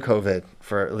 We won COVID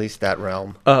for at least that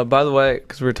realm. By the way,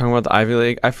 because we were talking about the Ivy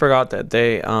League, I forgot that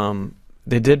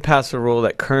they did pass a rule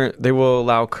that they will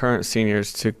allow current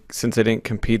seniors to, since they didn't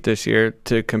compete this year,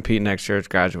 to compete next year as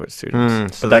graduate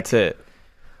students. So So that's it.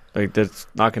 Like, that's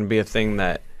not going to be a thing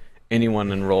that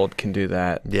anyone enrolled can do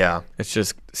that. Yeah. It's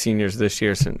just seniors this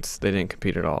year since they didn't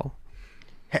compete at all.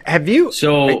 Have you?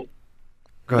 So,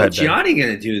 Go ahead. what's Ben. Gianni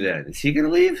going to do then? Is he going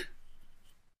to leave?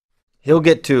 He'll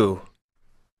get 2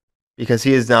 because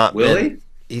he has not. Will been,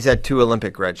 He's had 2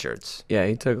 Olympic red shirts. Yeah,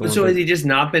 he took. So has he just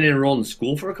not been enrolled in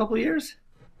school for a couple of years?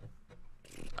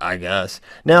 I guess.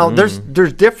 Now there's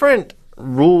different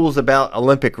rules about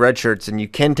Olympic red shirts, and you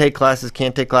can take classes,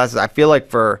 can't take classes. I feel like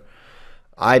for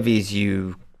Ivies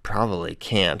you probably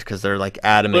can't because they're like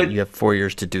adamant But- you have 4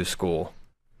 years to do school.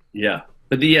 Yeah.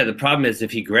 But the problem is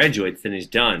if he graduates, then he's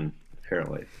done,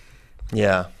 apparently.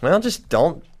 Yeah. Well, just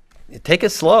don't take it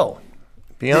slow.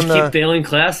 Be Just on keep the failing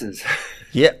classes.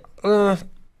 yeah. Well,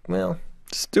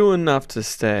 Just do enough to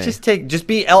stay.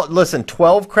 listen.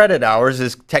 12 credit hours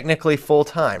is technically full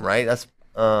time, right? That's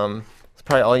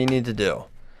probably all you need to do.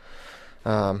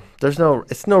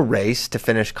 It's no race to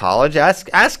finish college.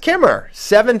 Ask Kimmer,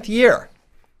 7th year.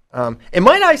 And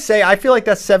might I say, I feel like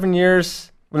that 7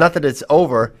 years, well, not that it's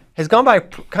over, has gone by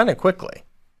kind of quickly.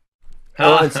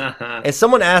 And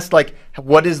someone asked, like,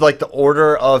 what is like the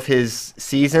order of his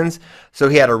seasons? So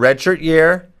he had a redshirt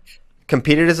year,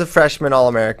 competed as a freshman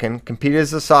All-American, competed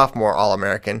as a sophomore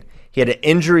All-American. He had an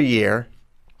injury year.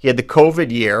 He had the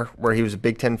COVID year where he was a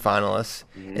Big Ten finalist.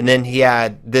 And then he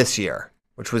had this year,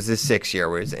 which was his 6th year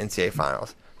where he was in NCAA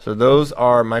finals. So those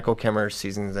are Michael Kimmer's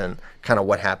seasons and kind of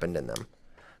what happened in them.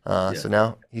 So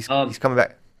now he's coming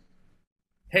back.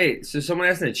 Hey, so someone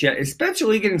asked in the chat, is Spencer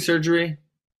Lee getting surgery?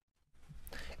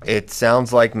 It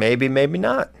sounds like maybe, maybe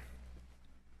not.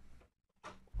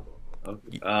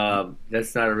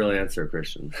 That's not a real answer,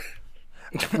 Christian.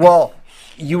 Well,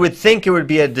 you would think it would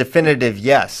be a definitive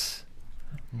yes,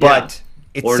 but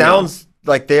it Or sounds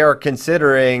like they are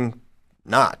considering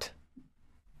not.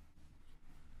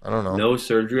 I don't know. No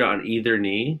surgery on either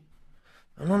knee?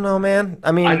 I don't know, man.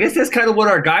 I mean, I guess that's kind of what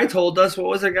our guy told us. What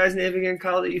was that guy's name again,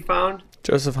 Kyle, that you found?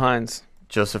 Joseph Hines.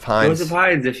 Joseph Hines. Joseph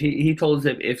Hines. If he told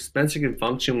us if Spencer can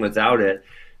function without it,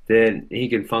 then he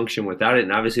can function without it.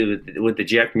 And obviously with the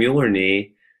Jack Mueller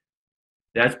knee,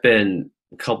 that's been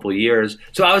a couple years.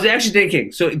 So I was actually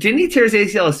thinking, so didn't he tear his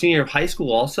ACL as senior of high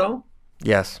school also?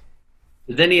 Yes.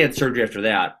 But then he had surgery after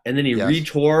that. And then he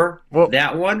retore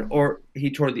that one, or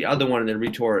he tore the other one and then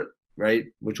retore it, right?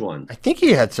 Which one? I think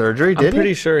he had surgery, I'm did pretty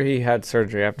he? sure he had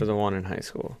surgery after the one in high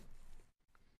school.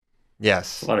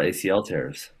 Yes. A lot of ACL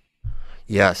tears.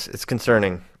 Yes, it's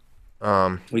concerning.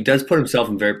 He does put himself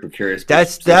in very precarious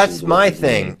That's positions my with his knee.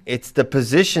 thing. It's the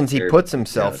positions he Very- puts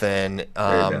himself yes. in. Very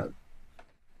bad.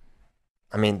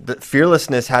 I mean, the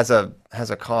fearlessness has a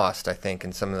cost, I think,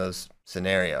 in some of those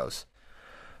scenarios.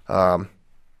 But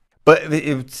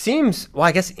it seems, well,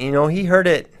 I guess, he heard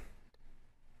it.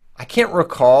 I can't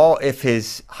recall if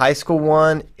his high school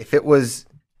one, if it was,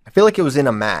 I feel like it was in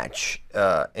a match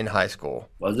in high school.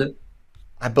 Was it?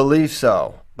 I believe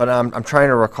so, but I'm trying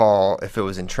to recall if it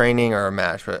was in training or a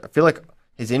match. But I feel like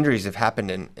his injuries have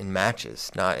happened in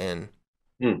matches, not in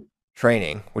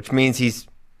training, which means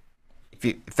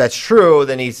if that's true,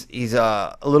 then he's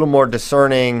a little more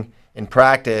discerning in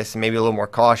practice and maybe a little more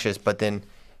cautious, but then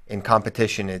in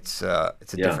competition it's a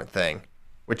different thing,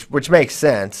 which makes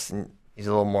sense. And he's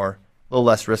a little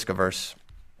less risk averse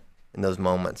in those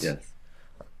moments. Yes.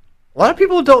 A lot of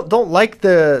people don't like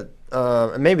the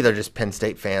maybe they're just Penn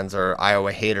State fans or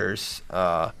Iowa haters,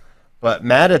 but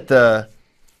mad at the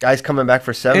guys coming back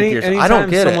for 7th years. I don't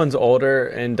get it. Anytime someone's older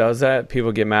and does that,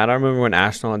 people get mad. I remember when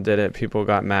Ashnault did it, people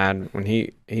got mad. When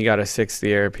he got a 6th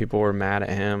year, people were mad at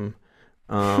him.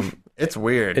 It's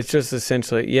weird. It's just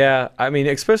essentially, yeah. I mean,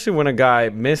 especially when a guy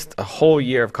missed a whole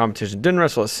year of competition, didn't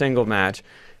wrestle a single match,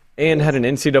 and had an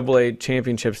NCAA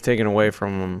championships taken away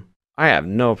from him. I have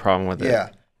no problem with it. Yeah,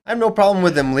 I have no problem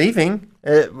with them leaving.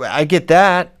 I get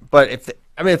that, but if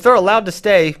they're allowed to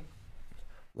stay,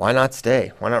 why not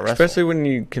stay? Why not wrestle? Especially when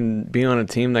you can be on a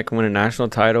team that can win a national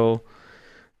title.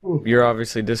 You're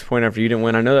obviously disappointed after you didn't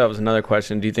win. I know that was another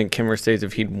question. Do you think Kimmer stays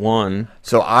if he'd won?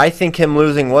 So I think him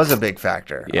losing was a big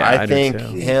factor. Yeah, I think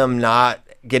him not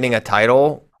getting a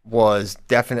title was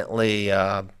definitely,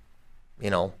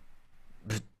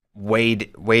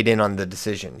 weighed in on the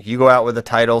decision. You go out with a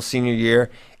title senior year,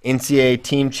 NCAA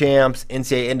team champs,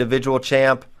 NCAA individual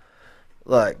champ.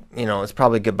 Look, it's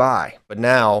probably goodbye. But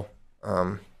now,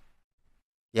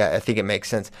 I think it makes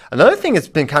sense. Another thing that's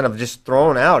been kind of just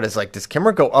thrown out is does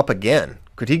Kimmer go up again?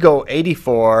 Could he go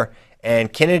 84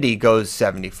 and Kennedy goes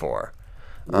 74?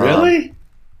 Really?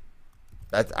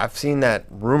 I've seen that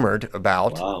rumored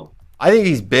about. Wow. I think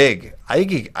he's big. I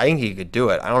think he could do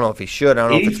it. I don't know if he should. I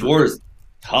don't know if 84 is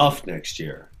tough next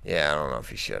year. Yeah, I don't know if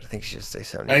he should. I think he should stay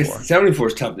 74. 74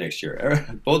 is tough next year.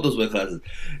 Both those weight classes.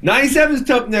 97 is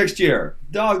tough next year.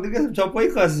 Dog, they got some tough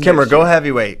weight classes. Kimmer, go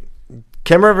heavyweight.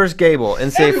 Kimmer versus Gable,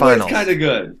 NCAA finals. Kind of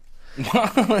good.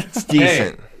 It's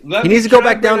decent. He needs to go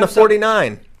back down to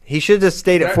 49. He should have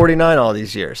stayed at 49 all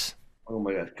these years. Oh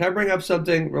my God! Can I bring up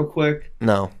something real quick?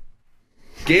 No.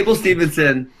 Gable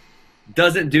Stevenson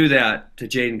doesn't do that to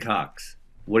Jaden Cox.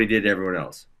 What he did to everyone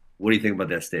else. What do you think about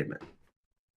that statement?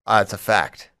 It's a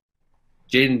fact.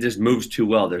 Jaden just moves too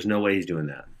well. There's no way he's doing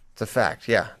that. It's a fact.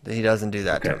 Yeah, he doesn't do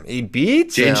that to him. He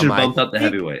beats him. Jaden should have bumped up the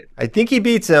heavyweight. I think he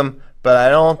beats him. But I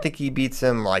don't think he beats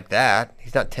him like that.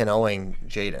 He's not 10-0ing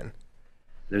Jaden.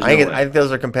 I think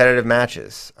those are competitive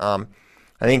matches. I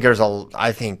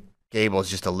think Gable's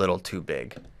just a little too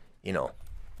big.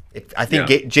 I think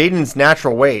Jaden's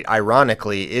natural weight,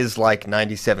 ironically, is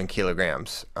 97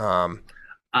 kilograms.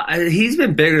 He's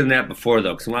been bigger than that before,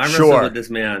 though. Because when I wrestled with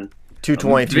this man,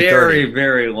 220, 230. Very,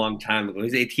 very long time ago.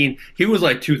 He's 18. He was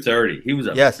 230. He was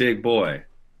a big boy.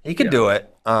 He could do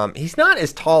it. He's not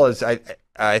as tall as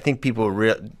I think people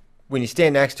when you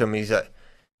stand next to him, he's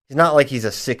not like he's a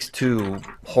 6'2"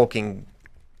 hulking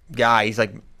guy. He's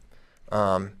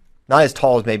not as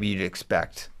tall as maybe you'd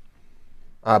expect.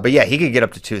 But yeah, he could get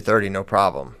up to 230, no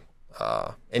problem.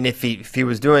 And if he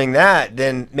was doing that,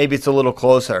 then maybe it's a little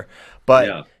closer.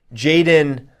 But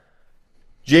Jaden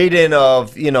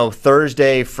of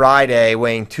Thursday, Friday,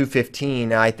 weighing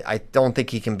 215, I don't think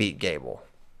he can beat Gable.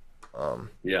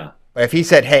 But if he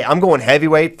said, "Hey, I'm going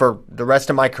heavyweight for the rest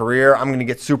of my career. I'm going to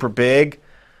get super big,"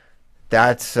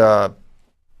 that's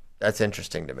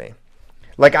interesting to me.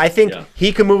 I think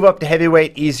he could move up to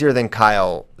heavyweight easier than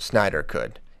Kyle Snyder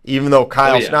could, even though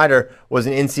Kyle Snyder was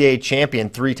an NCAA champion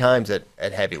 3 times at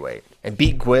heavyweight and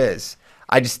beat Quiz.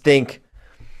 I just think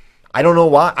I don't know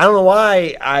why.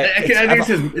 I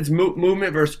think it's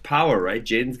movement versus power, right?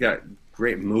 Jaden's got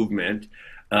great movement.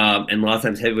 And a lot of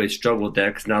times heavyweights struggle with that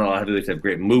because not all heavyweights have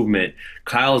great movement.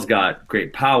 Kyle's got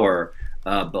great power,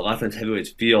 but a lot of times heavyweights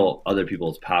feel other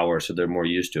people's power, so they're more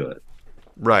used to it.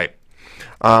 Right.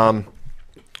 A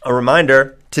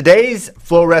reminder, today's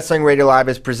Flow Wrestling Radio Live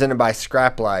is presented by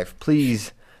Scrap Life.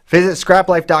 Please visit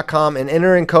scraplife.com and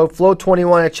enter in code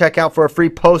FLOW21 at checkout for a free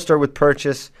poster with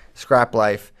purchase. Scrap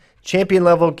Life.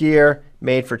 Champion-level gear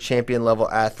made for champion-level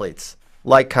athletes.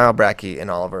 Like Kyle Brackey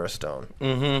and Oliver Stone.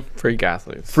 Mm-hmm. Freak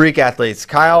athletes.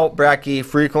 Kyle Brackey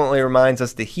frequently reminds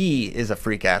us that he is a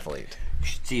freak athlete. You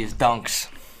should see his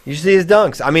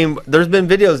dunks. I mean, there's been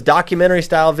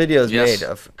documentary-style videos made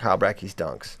of Kyle Brackey's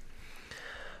dunks.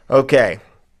 Okay.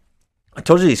 I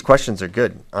told you these questions are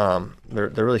good. They're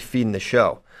really feeding the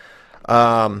show.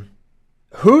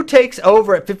 Who takes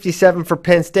over at 57 for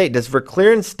Penn State? Does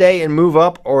Verclearen stay and move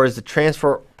up, or is the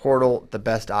transfer portal the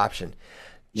best option?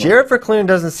 Jarrett Verclearen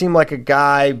doesn't seem like a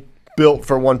guy built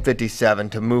for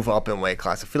 157 to move up in weight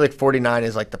class. I feel like 49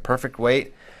 is the perfect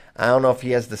weight. I don't know if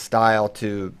he has the style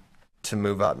to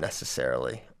move up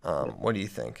necessarily. What do you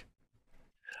think?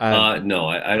 No,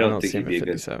 I don't think see he'd him be at a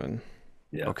good. 57.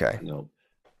 Yeah. Okay. No.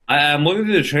 I'm looking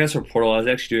through the transfer portal. I was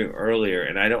actually doing earlier,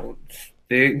 and I don't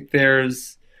think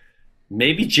there's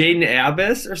maybe Jaden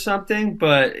Abbas or something,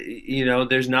 but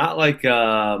there's not like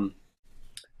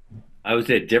I would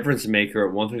say a difference maker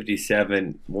at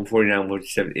 157, 149,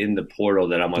 157 in the portal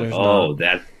that I'm like,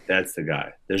 that's the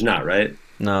guy. There's not, right?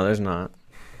 No, there's not.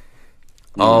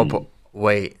 Oh, but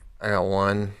wait, I got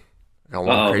one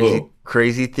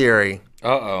crazy theory.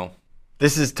 Uh-oh.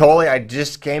 This is totally, I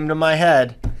just came to my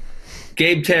head.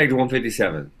 Gabe tagged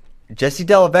 157. Jesse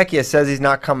Delavecchia says he's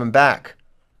not coming back.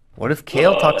 What if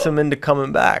Kale talks him into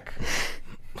coming back?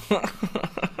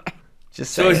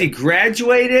 Just so saying. is he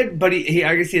graduated? But he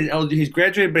I guess he's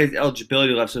graduated, but his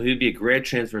eligibility left, so he'd be a grad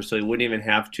transfer, so he wouldn't even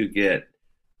have to get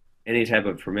any type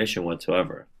of permission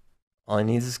whatsoever. All he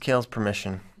needs is Kale's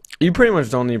permission. You pretty much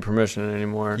don't need permission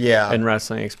anymore. Yeah. In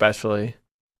wrestling, especially.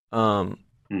 And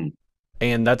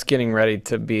that's getting ready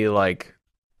to be like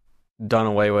done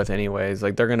away with anyways.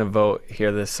 Like they're gonna vote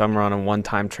here this summer on a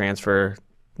one-time transfer,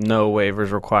 no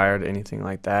waivers required, anything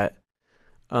like that.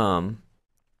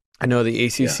 I know the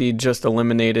ACC just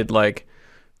eliminated like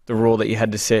the rule that you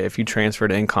had to sit if you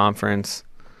transferred in conference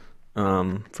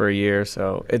for a year.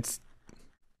 So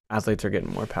athletes are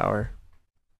getting more power.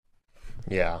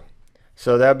 Yeah.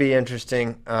 So that'd be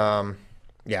interesting. I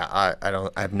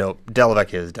have no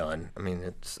Delavecchia is done. I mean,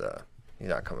 it's he's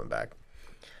not coming back.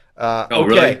 Okay.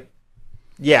 Really?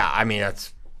 Yeah, I mean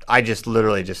I just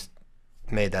literally just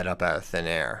made that up out of thin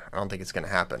air. I don't think it's gonna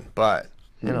happen, but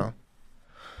you know.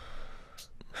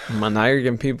 Well, now you're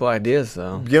giving people ideas,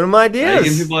 though. Give them ideas.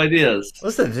 Giving people ideas.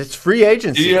 Listen, it's free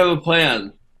agency. Do you have a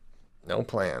plan? No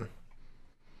plan.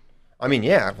 I mean,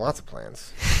 yeah, I have lots of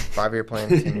plans. 5-year plan,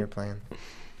 10-year plan.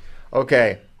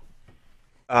 Okay.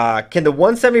 Can the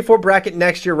 174 bracket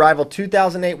next year rival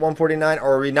 2008 149,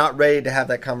 or are we not ready to have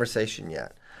that conversation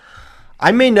yet?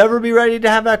 I may never be ready to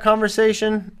have that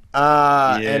conversation,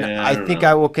 and I think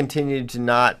I will continue to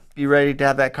not be ready to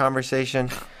have that conversation.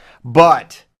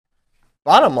 But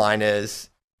bottom line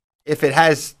is, if it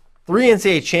has 3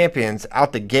 NCAA champions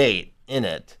out the gate in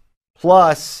it,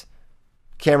 plus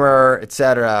Kimmer,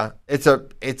 etc., it's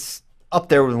up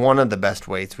there with one of the best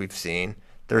weights we've seen.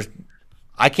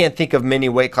 I can't think of many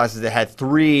weight classes that had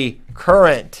 3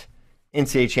 current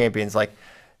NCAA champions. Like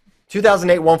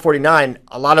 2008 149,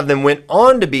 a lot of them went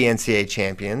on to be NCAA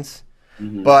champions,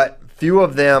 but few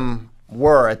of them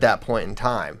were at that point in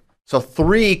time. So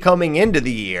 3 coming into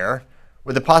the year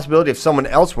with the possibility of someone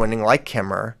else winning, like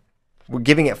Kimmer, we're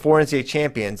giving it 4 NCAA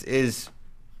champions is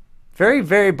very,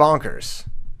 very bonkers.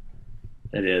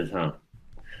 It is, huh?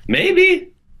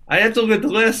 Maybe. I'd have to look at the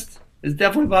list. It's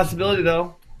definitely a possibility,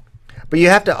 though. But you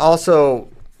have to also,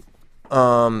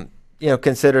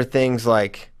 consider things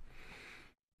like,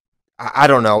 I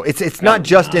don't know. It's not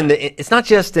just in the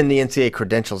NCAA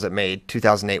credentials that made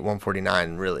 2008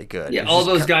 149 really good. Yeah, all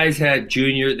those guys had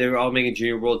junior. They were all making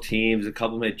junior world teams. A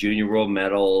couple made junior world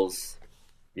medals.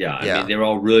 Yeah, I mean they were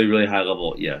all really, really high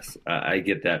level. Yes, I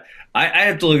get that. I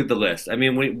have to look at the list. I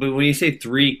mean, when you say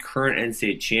 3 current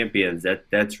NCAA champions,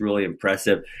 that's really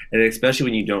impressive, and especially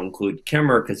when you don't include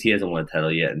Kimmer because he hasn't won a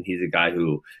title yet, and he's a guy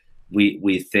who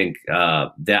we think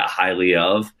that highly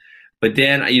of. But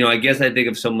then, I guess I think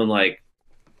of someone like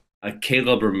a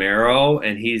Caleb Romero,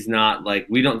 and he's not like,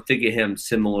 we don't think of him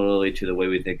similarly to the way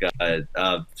we think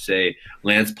of, say,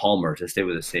 Lance Palmer, to stay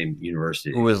with the same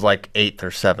university. Who was like 8th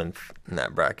or 7th in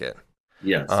that bracket.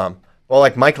 Yes. Well,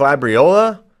 like Mike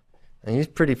Labriola, and he's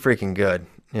pretty freaking good.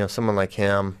 Someone like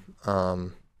him,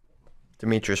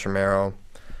 Demetrius Romero,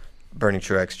 Bernie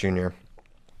Truex Jr.,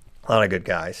 a lot of good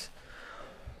guys.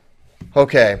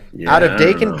 Okay, Yeah, out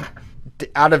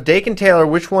of Dake and Taylor,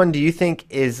 which one do you think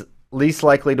is least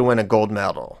likely to win a gold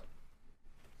medal?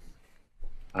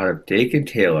 Out of Dake and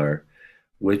Taylor,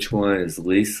 which one is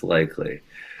least likely?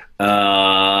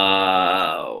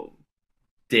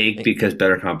 Dake, because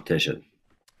better competition.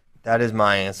 That is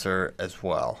my answer as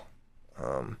well.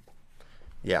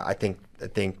 I think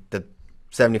the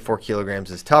 74 kilograms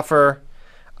is tougher.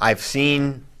 I've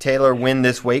seen Taylor win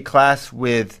this weight class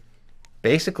with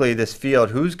basically this field.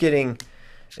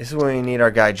 This is when we need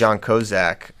our guy John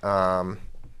Kozak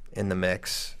in the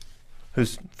mix,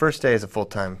 whose first day as a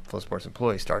full-time Flow Sports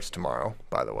employee starts tomorrow,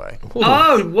 by the way.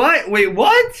 Oh, what? Wait,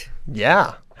 what?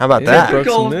 Yeah. How about that?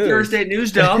 Typical Thursday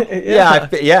news dump.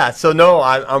 Yeah. So no,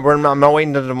 I'm not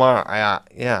waiting until tomorrow.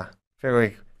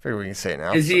 Figure we can say it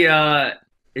now.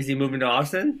 Is he moving to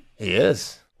Austin? He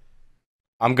is.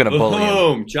 I'm gonna bully him.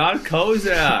 Boom, John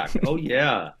Kozak. Oh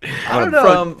yeah. I don't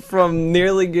know. From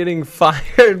nearly getting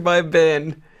fired by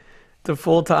Ben to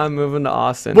full-time moving to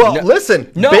Austin. Well,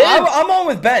 listen. No, Ben, I'm on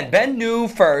with Ben. Ben knew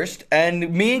first,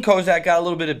 and me and Kozak got a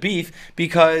little bit of beef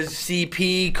because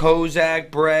CP, Kozak,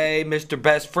 Bray, Mr.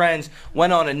 Best Friends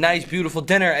went on a nice, beautiful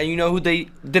dinner, and you know who they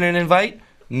didn't invite?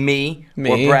 Me. Or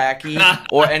Bracky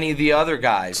or any of the other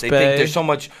guys. They think there's so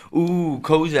much,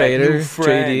 Kozak, Bader, new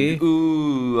friend.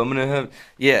 JD. I'm going to have,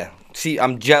 yeah. See,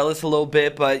 I'm jealous a little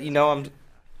bit, but,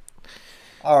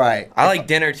 all right. I like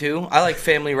dinner, too. I like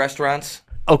family restaurants.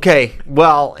 Okay,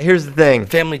 well, here's the thing.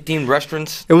 Family-themed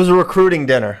restaurants. It was a recruiting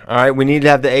dinner, all right? We need to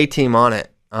have the A-team on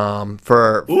it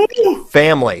for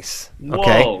families,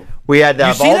 okay? Whoa. We had to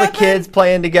have see all the that, kids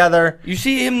playing together. You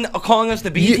see him calling us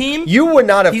the B team? You would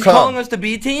not have He's come. calling us the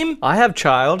B team? I have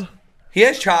child. He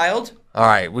has child. All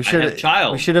right, we should have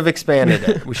child. We should have expanded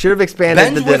it. We should have expanded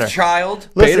Ben's the dinner. with child.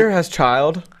 Listen, Bader has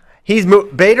child.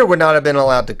 Bader would not have been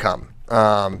allowed to come.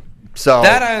 So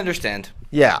That I understand.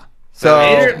 yeah. So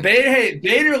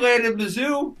Bader landed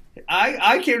Mizzou.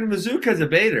 I came to Mizzou because of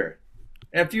Bader.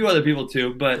 And a few other people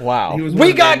too, but Wow. he was one we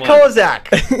of the got main ones.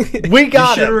 Kozak. We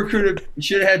got Should have him. recruited.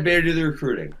 Should have had Bader do the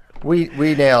recruiting. We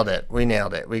nailed it. We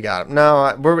nailed it. We got him.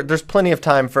 No, there's plenty of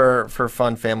time for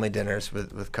fun family dinners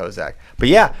with Kozak. But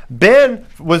yeah, Ben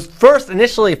was first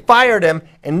initially fired him,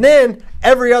 and then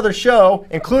every other show,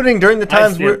 including during the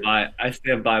times I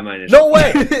stand by my initial. No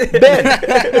way,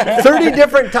 Ben. 30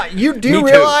 different times. You do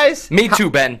Me realize too. Me too,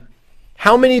 Ben.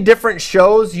 how many different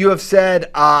shows you have said,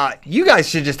 you guys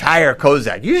should just hire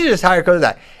Kozak. You should just hire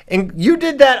Kozak. And you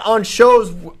did that on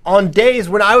shows on days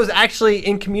when I was actually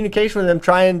in communication with him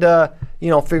trying to,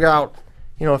 figure out,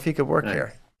 if he could work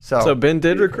here. So Ben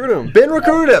did recruit him. Ben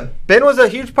recruited him. Ben was a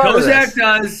huge part of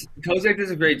this. Kozak does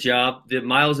a great job. The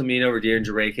Miles Amino or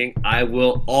Derringer raking, I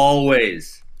will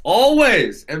always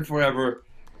and forever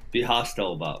be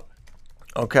hostile about.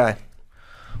 Okay.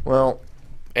 Well,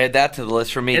 Add that to the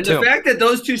list for me and too. the fact that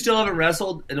those two still haven't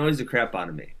wrestled annoys the crap out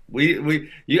of me.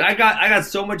 I got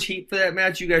so much heat for that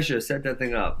match. You guys should have set that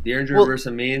thing up. Derringer versus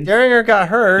Amin. Derringer got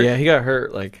hurt. Yeah, he got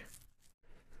hurt.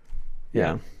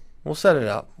 Yeah. We'll set it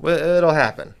up. It'll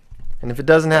happen. And if it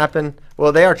doesn't happen,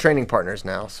 well, they are training partners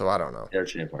now, so I don't know. They're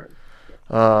training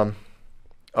partners.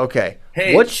 Okay.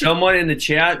 Hey, someone in the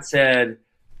chat said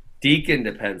Deacon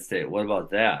to Penn State. What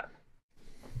about that?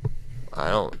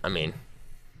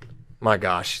 My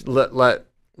gosh. Let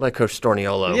Coach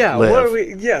Storniolo Yeah, live. what are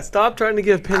we? Yeah, stop trying to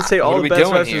give Penn State all the best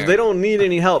wrestlers. here? They don't need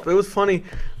any help. It was funny.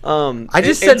 I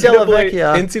just said Della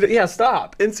Vecchia. Yeah,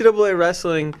 stop. NCAA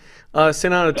Wrestling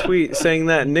sent out a tweet saying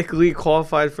that Nick Lee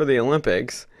qualified for the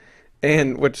Olympics,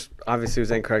 and which obviously was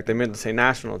incorrect. They meant to say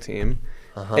national team.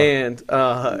 And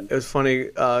it was funny.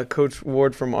 Coach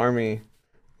Ward from Army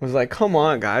was like, "Come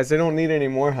on, guys, they don't need any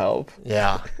more help."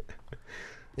 Yeah.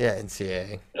 Yeah,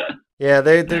 NCAA. Yeah,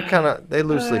 they're kind of they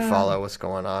loosely follow what's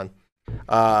going on.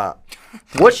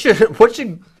 What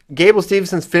should Gable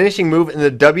Stevenson's finishing move in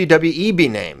the WWE be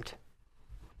named?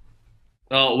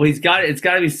 Oh, well, it's got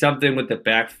to be something with the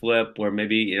backflip, where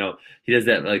maybe he does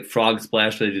that like frog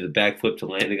splash where they do the backflip to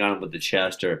landing on him with the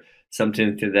chest, or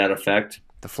something to that effect.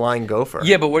 The Flying Gopher.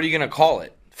 Yeah, but what are you gonna call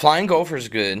it? Flying Gopher's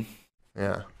good.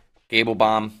 Yeah. Gable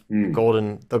Bomb.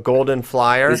 The Golden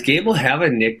Flyer. Does Gable have a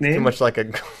nickname? Too much like a.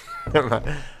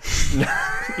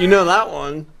 You know that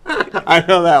one. I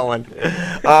know that one.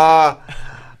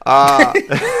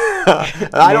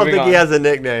 I don't think he has a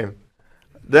nickname.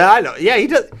 That I know. Yeah, he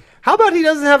does. How about he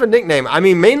doesn't have a nickname? I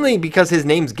mean, mainly because his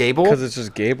name's Gable. Because it's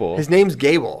just Gable. His name's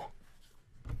Gable.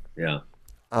 Yeah.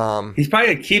 He's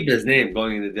probably gonna keep his name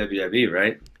going into WWE,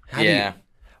 right? Yeah.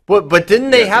 But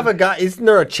didn't they have a guy? Isn't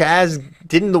there a Chaz?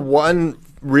 Didn't the one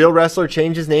real wrestler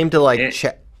change his name to like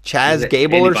Chaz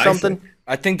Gable Andy or Bison? something?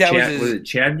 I think that was his. Was it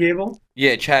Chad Gable?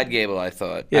 Yeah, Chad Gable. I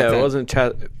thought. Yeah, it wasn't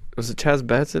Chaz. Was it Chaz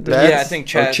Betts? That did Betts? it? Yeah, I think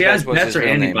Chaz, Chaz was Betts his or real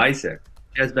Andy name. Bison?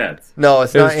 Chaz Betts. No,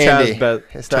 it's It was not Andy.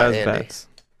 Chaz Andy. Betts.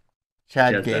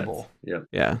 Chad Chaz Gable. Betts.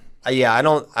 Yeah. Yeah, I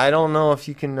don't know if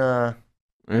you can.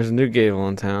 There's a new Gable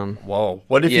in town. Whoa!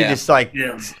 What if you Yeah. just like?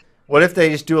 Yeah. What if they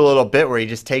just do a little bit where he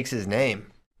just takes his name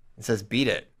and says "beat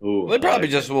it"? Ooh, They probably all right,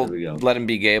 just will there we go. let him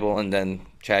be Gable, and then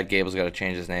Chad Gable's got to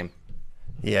change his name.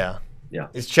 Yeah. Yeah.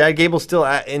 Is Chad Gable still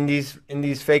in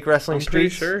these fake wrestling I'm pretty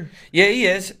streets? sure. Yeah, he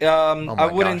is. Oh my I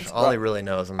wouldn't. gosh! All he really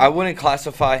knows him. I wouldn't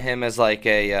classify him as like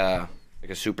a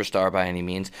superstar by any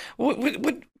means.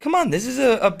 Come on, this is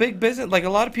a big business. Like a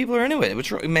lot of people are into it.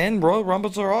 Royal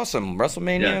Rumbles are awesome.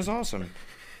 WrestleMania Yeah. is awesome.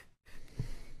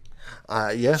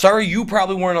 Yeah. Sorry, you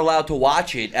probably weren't allowed to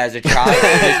watch it as a child.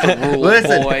 Mr. Rule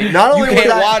Listen, boy. not only you was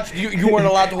can't I- watch. You weren't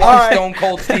allowed to watch right. Stone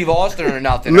Cold Steve Austin or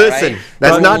nothing. Listen, all right?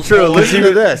 that's Rules not true. boy. Listen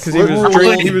to this. Because he was Rules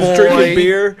drinking boy.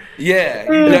 beer.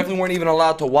 Yeah, you definitely weren't even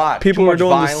allowed to watch. People Too were much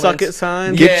doing violence. the suck it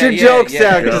sign. Get Yeah, your jokes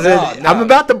out, because No, I'm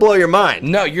about to blow your mind.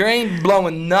 No, you ain't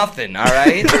blowing nothing. All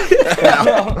right.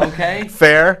 Okay.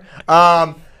 Fair.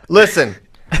 Listen,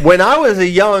 when I was a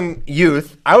young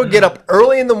youth, I would get up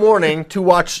early in the morning to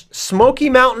watch Smoky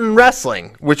Mountain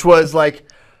Wrestling, which was like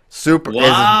super.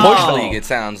 Wow. Bush League. It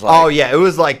sounds like. Oh yeah, it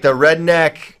was like the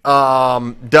redneck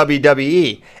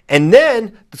WWE, and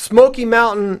then the Smoky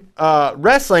Mountain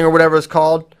Wrestling or whatever it's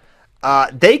called.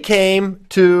 They came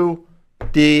to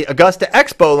the Augusta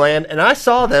Expo Land, and I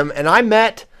saw them, and I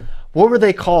met. What were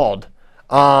they called?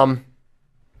 Something.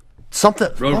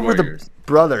 Road what were the Warriors.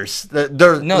 brothers? No,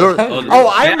 Oh,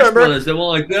 I Bash remember. Brothers, they went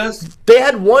like this. They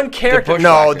had one character.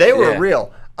 No, Bushwhackers, they were yeah.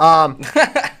 real.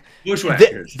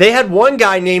 Bushwhackers. They had one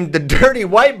guy named the Dirty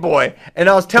White Boy, and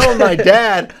I was telling my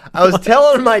dad. I was I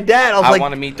like,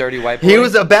 want to meet Dirty White Boy. he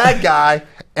was a bad guy,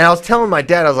 and I was telling my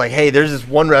dad, I was like, hey, there's this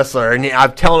one wrestler, and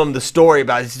I'm telling him the story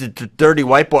about he's the Dirty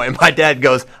White Boy, and my dad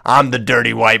goes, I'm the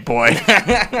Dirty White Boy.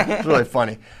 It's really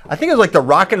funny. I think it was like the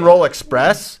Rock and Roll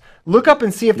Express. Look up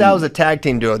and see if that was a tag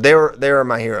team duo. They were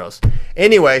my heroes.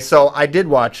 Anyway, so I did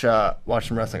watch some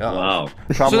wrestling. Oh, Wow. So then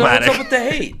what's problematic. up with the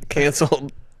hate?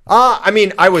 Canceled. I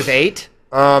mean, I was 8,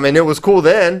 and it was cool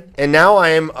then, and now I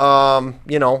am,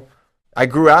 I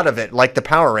grew out of it, like the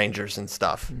Power Rangers and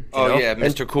stuff. you Oh know? yeah,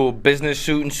 Mr. Cool, business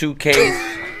suit and suitcase.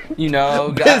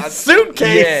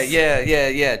 Suitcase.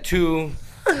 Yeah.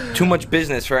 Too much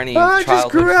business for any I just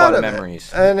childhood grew out fun of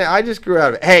memories. it. And I just grew out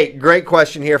of it. Hey, great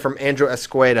question here from Andrew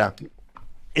Escueda.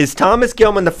 Is Thomas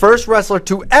Gilman the first wrestler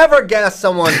to ever gas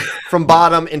someone from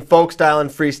bottom in folk style and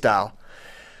freestyle?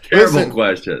 Terrible Listen.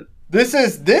 question. This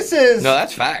is No,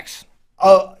 that's facts.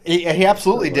 he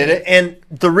absolutely did it, and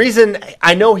the reason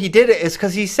I know he did it is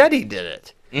because he said he did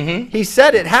it. Mm-hmm. He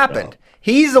said it happened.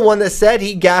 He's the one that said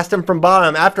he gassed him from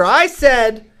bottom. After I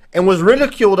said and was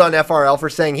ridiculed on FRL for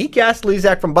saying he gassed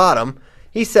Lezak from bottom,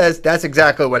 he says that's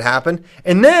exactly what happened.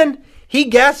 And then he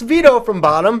gassed Vito from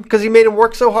bottom because he made him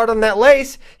work so hard on that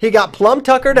lace. He got plumb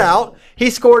tuckered out. He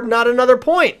scored not another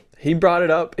point. He brought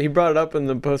it up. He brought it up in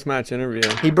the post-match interview.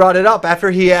 He brought it up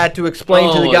after he had to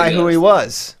explain to the guy who he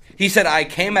was. He said, "I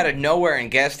came out of nowhere and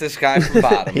guessed this guy from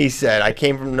bottom." He said, I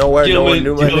came from nowhere. No one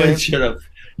knew my name.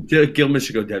 Gilman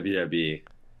should go WWE.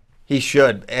 He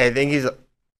should. I think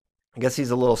I guess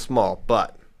he's a little small,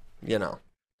 but,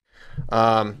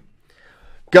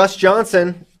 Gus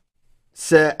Johnson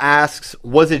asks,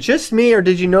 was it just me or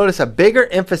did you notice a bigger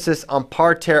emphasis on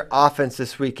parterre offense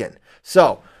this weekend?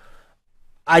 So,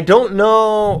 I don't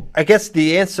know. I guess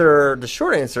the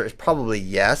short answer is probably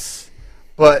yes.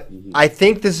 But I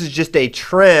think this is just a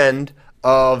trend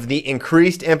of the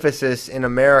increased emphasis in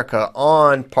America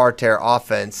on parterre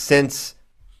offense since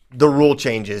the rule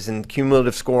changes and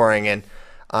cumulative scoring, and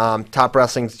top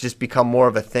wrestling's just become more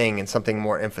of a thing and something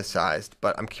more emphasized.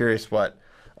 But I'm curious what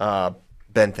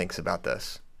Ben thinks about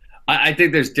this. I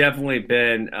think there's definitely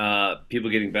been people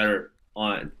getting better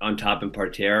on top and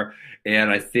parterre,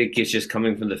 and I think it's just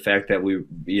coming from the fact that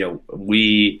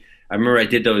I remember I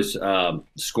did those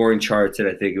scoring charts, and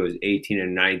I think it was 18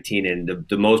 and 19, and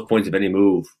the most points of any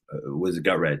move was a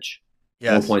gut wrench.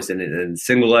 Yes. More points than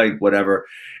single leg, whatever.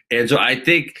 And so I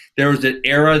think there was an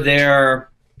era there,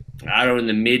 I don't know, in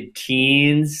the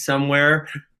mid-teens somewhere,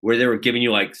 where they were giving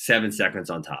you like 7 seconds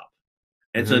on top.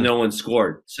 And so no one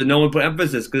scored. So no one put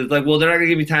emphasis because it's like, well, they're not going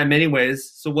to give you time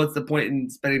anyways. So what's the point in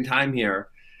spending time here?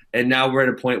 And now we're at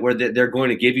a point where they're going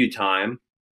to give you time.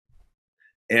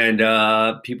 And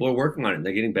people are working on it.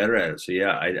 They're getting better at it. So,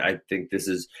 yeah, I think this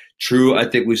is true. I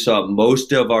think we saw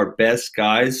most of our best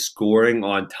guys scoring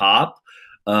on top.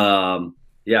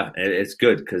 It's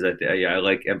good because I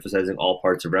like emphasizing all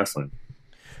parts of wrestling.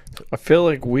 I feel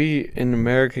like we in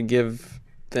America give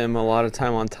them a lot of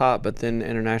time on top, but then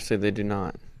internationally they do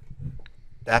not.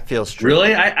 That feels true.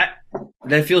 Really?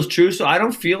 That feels true. So I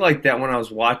don't feel like that when I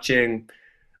was watching.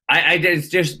 It's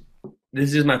just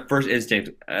this is my first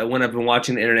instinct when I've been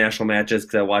watching the international matches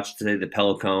because I watched today the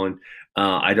Pelicone.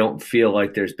 I don't feel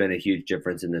like there's been a huge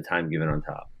difference in the time given on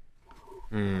top.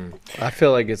 I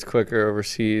feel like it's quicker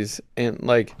overseas, and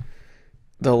like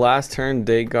the last turn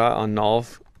they got on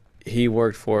Nolf, he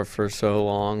worked for so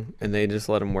long, and they just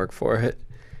let him work for it.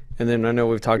 And then I know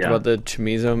we've talked about the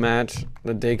Chamizo match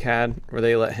that Dake had, where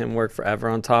they let him work forever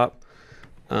on top.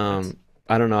 I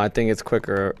I don't know. I think it's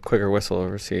quicker whistle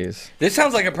overseas. This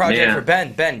sounds like a project for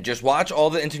Ben. Ben, just watch all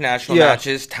the international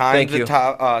matches, time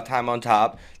on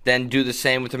top, then do the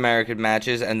same with American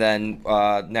matches, and then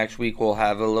next week we'll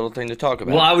have a little thing to talk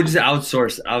about. Well, I would just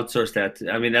outsource that.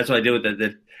 I mean, that's what I did with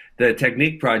the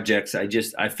technique projects. I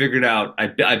figured out.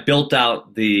 I built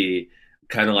out the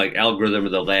kind of like algorithm or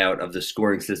the layout of the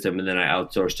scoring system, and then I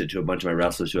outsourced it to a bunch of my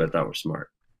wrestlers who I thought were smart.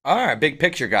 All right, big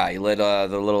picture guy. You let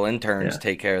the little interns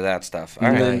take care of that stuff. All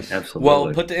right. Nice. Absolutely.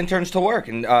 Well, put the interns to work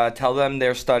and tell them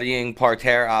they're studying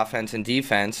parterre, offense, and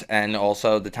defense, and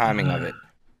also the timing of it.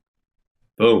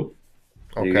 Boom.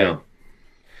 There you go.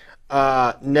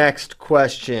 Next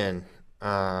question.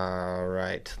 All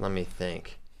right, let me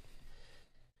think.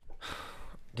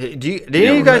 Did any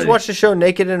of you guys watch the show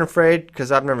Naked and Afraid?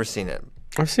 Because I've never seen it.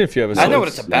 I've seen a few episodes. I know what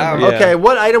it's about. Yeah. Okay,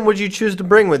 what item would you choose to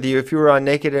bring with you if you were on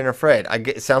Naked and Afraid?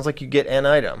 It sounds like you get an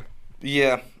item.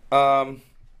 Yeah. I'm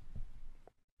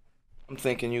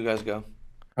thinking you guys go.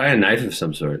 Probably a knife of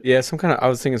some sort. Yeah, I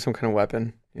was thinking some kind of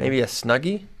weapon. Yeah. Maybe a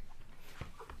Snuggie?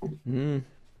 You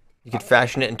could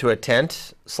fashion it into a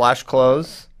tent /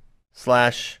 clothes /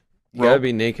 You gotta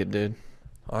be naked, dude.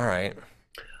 All right.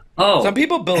 Oh, some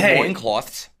people build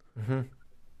loincloths. Mm-hmm.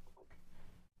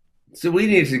 So we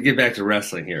need to get back to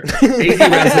wrestling here. AZ Wrestling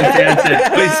Fan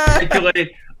said, please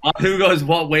speculate on who goes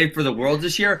what way for the world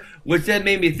this year, which then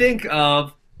made me think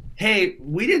of, hey,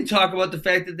 we didn't talk about the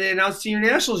fact that they announced Senior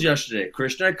Nationals yesterday.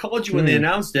 Christian, I called you when they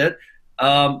announced it.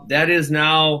 That is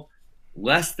now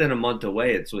less than a month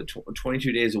away. It's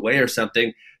 22 days away or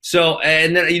something. So,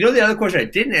 and then, the other question I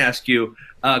didn't ask you,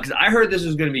 because I heard this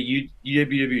was going to be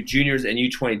UWW juniors and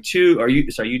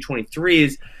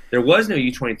U23s. There was no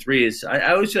U23s.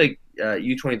 I always feel like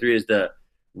U23 is the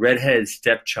redheaded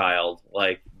stepchild,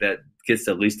 like that gets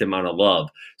the least amount of love.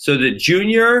 So the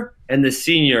junior and the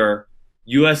senior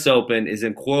U.S. Open is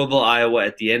in Coralville, Iowa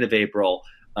at the end of April.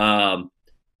 And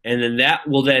then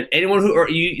anyone so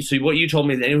what you told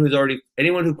me is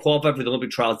anyone who qualified for the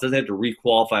Olympic trials doesn't have to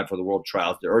re-qualify for the world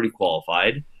trials. They're already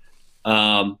qualified.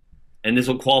 And this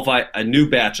will qualify a new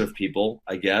batch of people,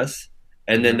 I guess.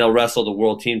 And then they'll wrestle the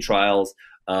world team trials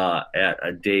at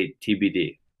a date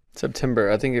TBD. September.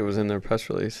 I think it was in their press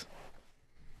release.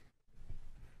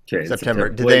 Okay, September.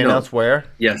 Did they announce where?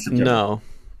 Yes. Yeah, no.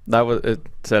 It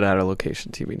said at a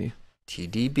location TBD.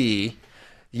 TDB.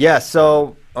 Yeah,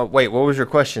 so wait, what was your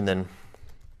question then?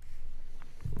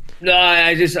 No,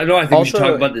 I think we should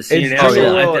talk about the senior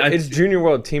national. It's Junior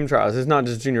World Team Trials. It's not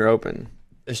just Junior Open.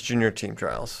 It's Junior Team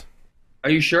Trials. Are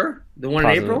you sure? The one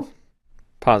Positive. in April?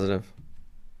 Positive.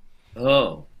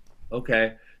 Oh,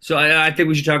 okay. So I think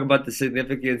we should talk about the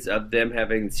significance of them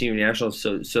having senior nationals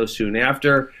so soon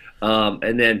after,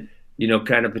 and then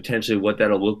kind of potentially what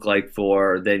that'll look like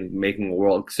for then making a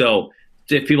world. So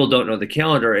if people don't know the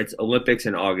calendar, it's Olympics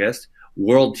in August,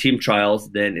 World Team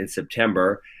Trials then in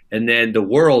September, and then the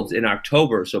Worlds in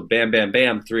October. So bam, bam,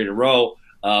 bam, 3 in a row.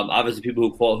 Obviously,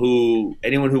 people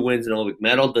anyone who wins an Olympic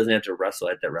medal doesn't have to wrestle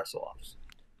at that wrestle-offs.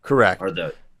 Correct. Or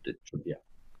yeah.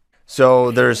 So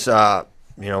there's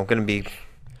going to be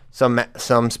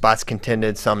some spots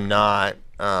contended, some not,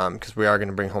 because we are going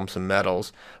to bring home some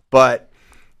medals. But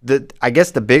I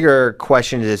guess the bigger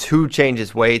question is who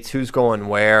changes weights, who's going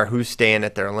where, who's staying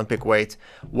at their Olympic weights,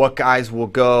 what guys will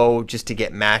go just to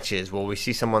get matches. Will we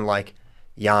see someone like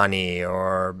Yanni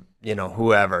or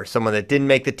whoever, someone that didn't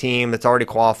make the team that's already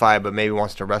qualified but maybe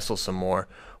wants to wrestle some more?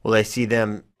 Will they see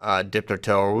them dip their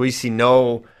toe, or will we see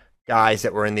no guys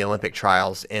that were in the Olympic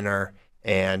trials enter,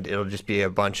 and it'll just be a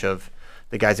bunch of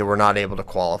the guys that were not able to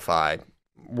qualify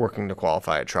working to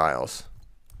qualify at trials?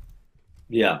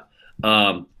 Yeah.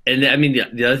 And I mean,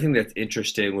 the other thing that's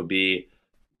interesting would be,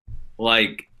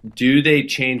 like, do they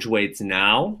change weights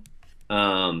now?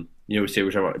 We're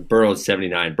talking about Burroughs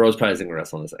 79. Burroughs probably isn't going to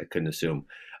wrestle on this. I couldn't assume.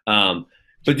 But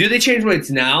do they change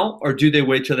weights now, or do they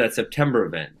wait till that September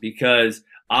event? Because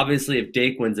obviously, if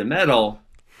Dake wins a medal,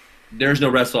 there's no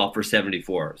wrestle off for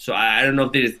 74. So I don't know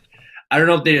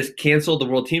if they just canceled the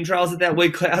World Team Trials at that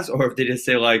weight class, or if they just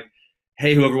say like,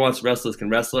 hey, whoever wants to wrestle this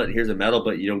can wrestle it. Here's a medal,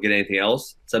 but you don't get anything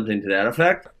else. Something to that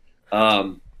effect.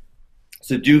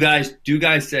 So do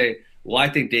guys say, well, I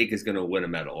think Dake is going to win a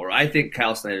medal, or I think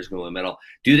Kyle Snyder is going to win a medal?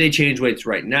 Do they change weights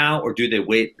right now, or do they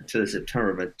wait until the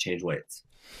September event to change weights?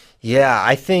 Yeah,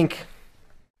 I think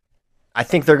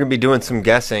they're going to be doing some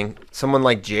guessing. Someone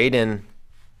like Jaden.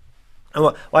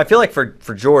 Well, I feel like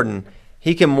for Jordan,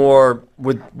 he can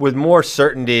with more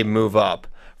certainty move up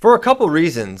for a couple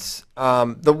reasons.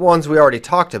 The ones we already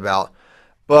talked about,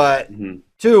 but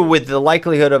 2, with the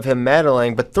likelihood of him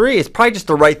medaling, but 3, it's probably just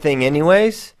the right thing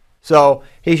anyways. So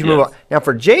he should move up. Now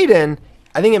for Jaden,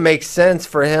 I think it makes sense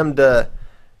for him to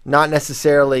not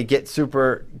necessarily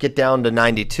get down to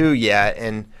 92 yet,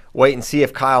 and wait and see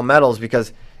if Kyle medals,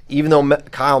 because even though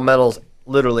Kyle medals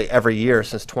literally every year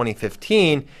since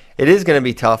 2015, it is going to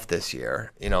be tough this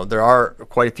year. There are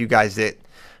quite a few guys that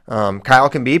Kyle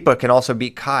can beat, but can also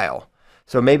beat Kyle.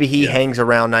 So maybe he hangs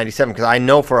around 97, because I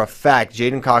know for a fact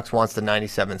J'den Cox wants the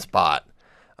 97 spot.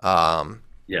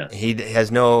 He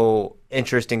has no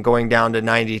interest in going down to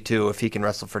 92 if he can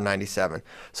wrestle for 97.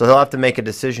 So he'll have to make a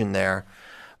decision there.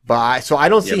 But I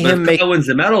don't see him make. If Kyle wins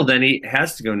the medal, then he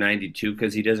has to go 92,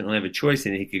 because he doesn't really have a choice,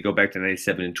 and he could go back to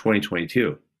 97 in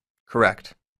 2022.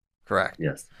 Correct.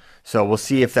 Yes. So we'll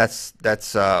see if that's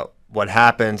what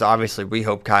happens. Obviously, we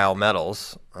hope Kyle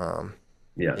medals.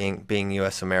 Being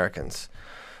U.S. Americans.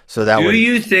 So do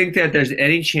you think that there's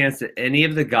any chance that any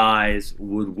of the guys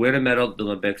would win a medal at the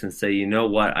Olympics and say, you know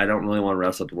what, I don't really want to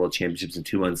wrestle at the World Championships in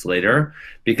 2 months later?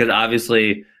 Because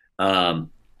obviously, after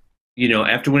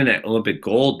winning that Olympic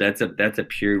gold, that's a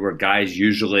period where guys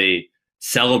usually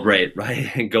celebrate,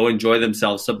 right, and go enjoy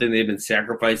themselves, something they've been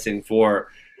sacrificing for,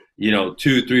 2,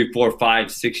 3, 4,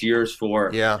 5, 6 years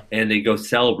for, and they go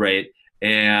celebrate.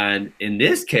 And in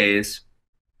this case,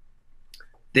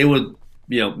 they would,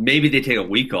 maybe they take a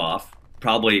week off.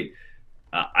 Probably,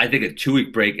 I think a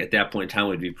 2-week break at that point in time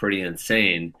would be pretty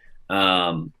insane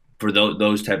for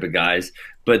those type of guys.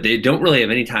 But they don't really have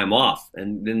any time off,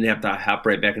 and then they have to hop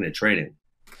right back into training.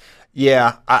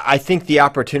 Yeah, I think the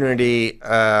opportunity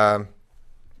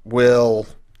will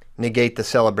negate the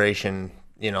celebration.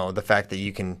 The fact that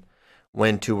you can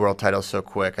win 2 world titles so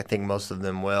quick. I think most of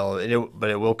them will, but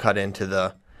it will cut into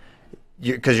the.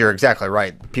 Because you're exactly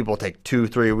right. People take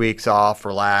 2-3 weeks off,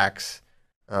 relax,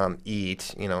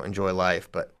 eat, enjoy life.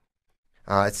 But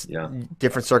it's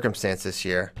different circumstance this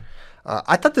year.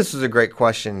 I thought this was a great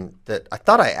question that I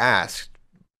thought I asked,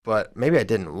 but maybe I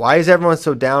didn't. Why is everyone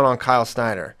so down on Kyle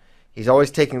Snyder? He's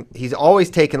always taken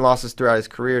losses throughout his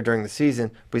career during the season,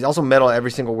 but he's also medaled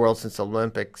every single World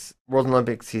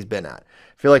Olympics he's been at.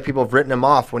 I feel like people have written him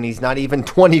off when he's not even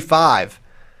 25.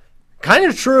 Kind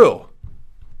of true.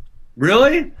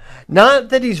 Really? Not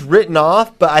that he's written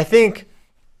off, but I think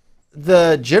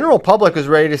the general public was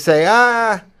ready to say,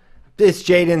 it's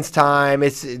J'den's time.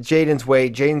 It's J'den's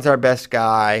weight. J'den's our best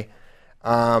guy.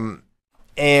 And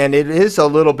it is a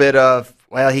little bit of,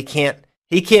 well, he can't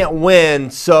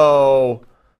win, so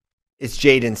it's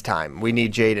J'den's time. We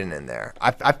need J'den in there.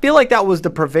 I feel like that was the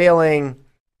prevailing,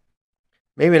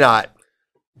 maybe not.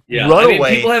 Yeah,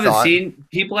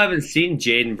 people haven't seen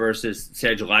J'den versus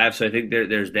Sadulayev, so I think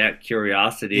there's that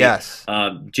curiosity. Yes.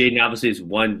 J'den obviously has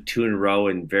won 2 in a row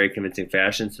in very convincing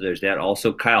fashion, so there's that.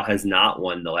 Also, Kyle has not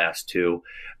won the last 2.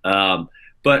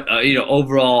 But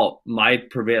overall, my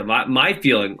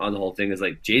feeling on the whole thing is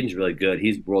like J'den's really good.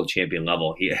 He's world champion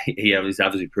level. He's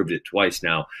obviously proved it twice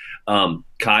now.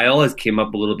 Kyle has came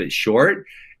up a little bit short.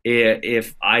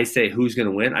 If I say who's going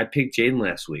to win, I picked J'den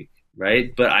last week.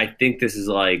 Right, but I think this is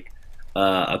like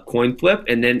a coin flip.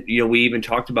 And then we even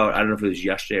talked about, I don't know if it was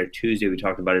yesterday or Tuesday, we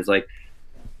talked about it's like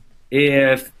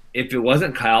if it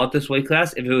wasn't Kyle at this weight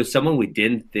class, if it was someone we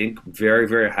didn't think very,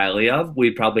 very highly of,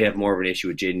 we'd probably have more of an issue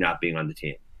with J'den not being on the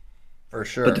team. For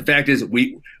sure. But the fact is,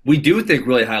 we do think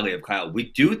really highly of Kyle. We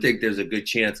do think there's a good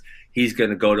chance he's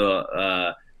going to go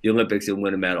to the Olympics and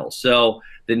win a medal. So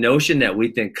the notion that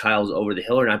we think Kyle's over the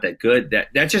hill or not that good,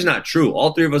 that's just not true.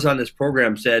 All 3 of us on this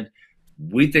program said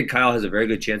we think Kyle has a very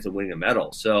good chance of winning a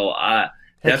medal. So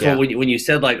that's what when you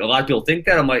said like a lot of people think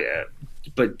that, I'm like,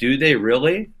 but do they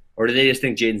really, or do they just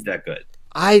think J'den's that good?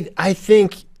 I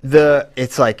think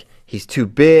it's like he's too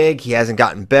big. He hasn't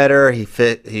gotten better.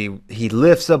 He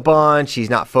lifts a bunch. He's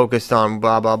not focused on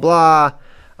blah blah blah.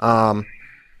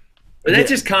 But that's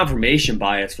just confirmation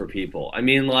bias for people. I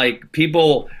mean, like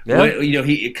people,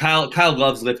 Kyle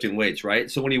loves lifting weights,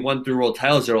 right? So when he won 3 world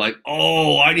titles, they're like,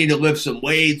 "Oh, I need to lift some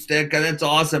weights. That's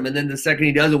awesome." And then the second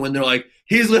he doesn't win, they're like,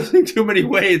 "He's lifting too many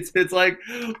weights." It's like,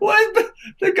 what?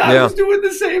 The guy was doing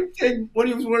the same thing when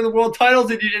he was winning the world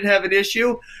titles, and you didn't have an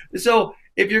issue. So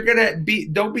if you're gonna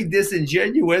don't be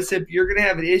disingenuous. If you're gonna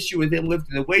have an issue with him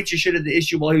lifting the weights, you should have the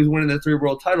issue while he was winning the 3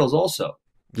 world titles also.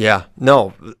 Yeah,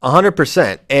 no,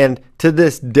 100%. And to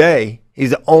this day,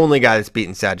 he's the only guy that's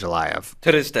beaten Sadulayev.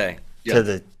 To this day. To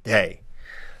the day.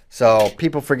 So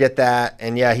people forget that.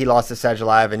 And, yeah, he lost to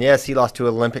Sadulayev. And, yes, he lost to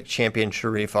Olympic champion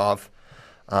Sharifov.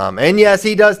 And, yes,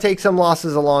 he does take some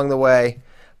losses along the way.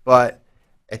 But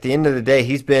at the end of the day,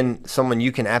 he's been someone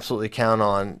you can absolutely count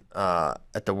on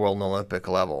at the world and Olympic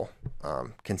level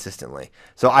consistently.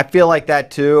 So I feel like that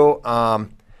too.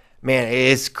 Man,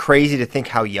 it's crazy to think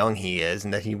how young he is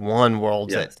and that he won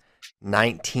Worlds at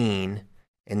 19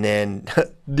 and then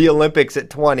the Olympics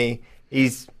at 20.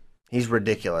 He's He's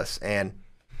ridiculous. And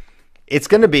it's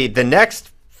going to be the next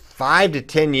 5 to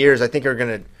 10 years, I think,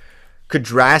 could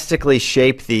drastically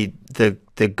shape the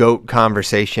GOAT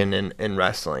conversation in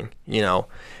wrestling,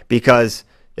 because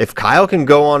if Kyle can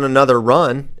go on another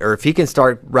run, or if he can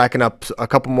start racking up a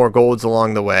couple more golds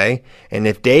along the way, and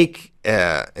if Dake,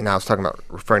 and I was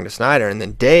referring to Snyder, and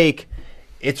then Dake,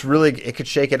 it could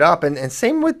shake it up. And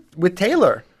same with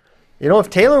Taylor. If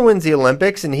Taylor wins the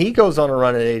Olympics and he goes on a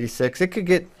run at 86, it could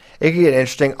get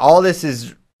interesting. All this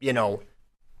is,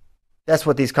 that's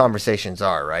what these conversations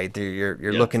are, right?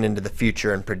 You're looking into the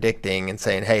future and predicting and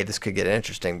saying, hey, this could get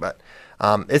interesting. But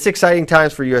it's exciting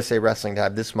times for USA Wrestling to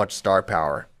have this much star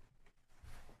power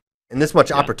and this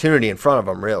much opportunity in front of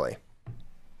them, really.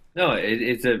 No,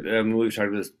 we've talked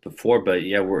about this before, but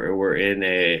yeah, we're in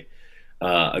a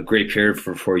great period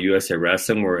for USA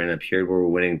Wrestling. We're in a period where we're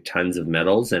winning tons of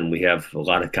medals, and we have a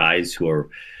lot of guys who are,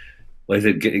 like,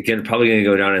 again, probably going to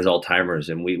go down as all-timers.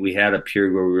 And we had a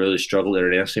period where we really struggled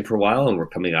internationally for a while, and we're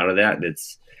coming out of that. And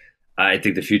I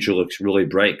think the future looks really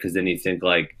bright, because then you think,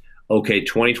 like, okay,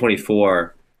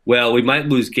 2024, well, we might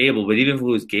lose Gable, but even if we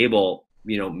lose Gable,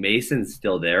 Mason's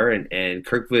still there, and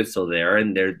Kirkwood's still there,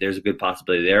 and there's a good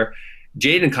possibility there.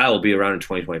 Jade and Kyle will be around in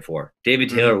 2024. David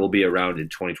Taylor will be around in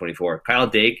 2024. Kyle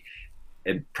Dake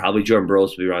and probably Jordan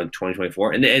Burroughs will be around in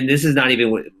 2024. And this is not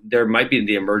even – there might be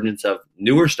the emergence of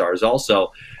newer stars also.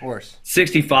 Of course.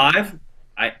 65,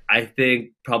 I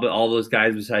think probably all those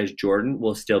guys besides Jordan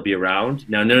will still be around.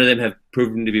 Now, none of them have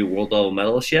proven to be world-level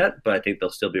medalists yet, but I think they'll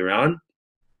still be around.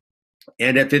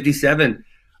 And at 57,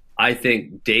 I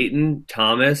think Dayton,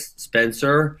 Thomas,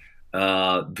 Spencer,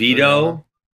 Vito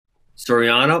 –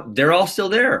 Soriano, they're all still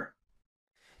there.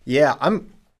 Yeah,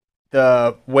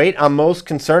 the weight I'm most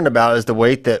concerned about is the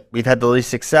weight that we've had the least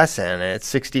success in, and it's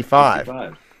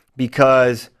 65.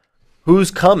 Because who's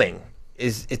coming?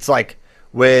 It's like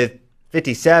with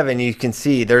 57, you can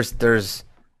see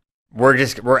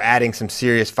we're adding some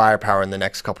serious firepower in the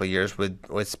next couple of years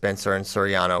with Spencer and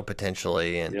Soriano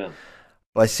potentially, and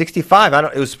by 65,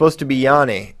 it was supposed to be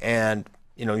Yanni, and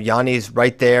Yanni's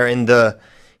right there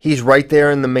He's right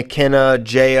there in the McKenna,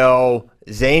 J.O.,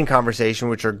 Zane conversation,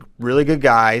 which are really good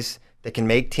guys that can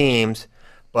make teams,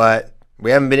 but we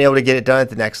haven't been able to get it done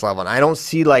at the next level. And I don't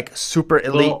see, like, super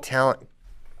elite talent.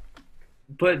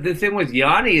 But the thing with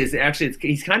Yanni is actually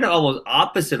he's kind of almost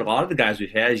opposite a lot of the guys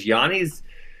we've had.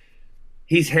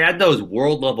 He's had those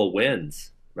world-level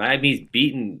wins, right? I mean, he's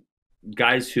beaten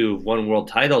guys who've won world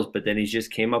titles, but then he's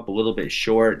just came up a little bit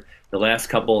short the last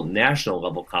couple national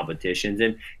level competitions,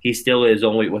 and he still is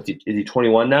only is he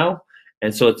 21 now?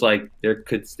 And so it's like there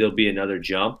could still be another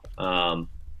jump. And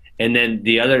then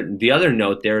the other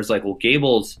note there is, like, well,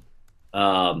 Gable's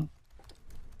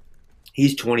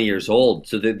he's 20 years old,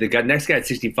 so the next guy at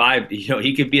 65,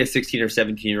 he could be a 16 or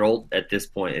 17-year-old at this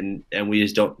point, and we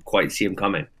just don't quite see him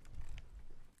coming.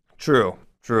 True.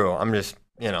 I'm just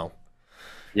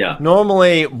yeah.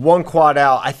 Normally one quad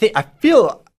out. I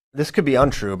feel this could be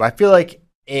untrue, but I feel like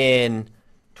in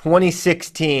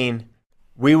 2016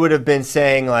 we would have been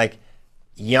saying, like,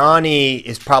 Yanni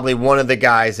is probably one of the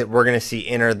guys that we're going to see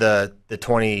enter the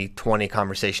 2020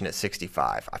 conversation at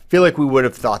 65. I feel like we would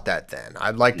have thought that then.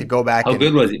 I'd like to go back. How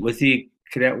good was he? Was he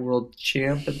cadet world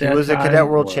champ at that time? He was a cadet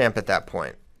world champ at that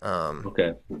point.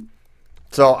 Okay.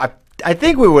 So I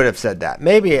think we would have said that.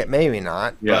 Maybe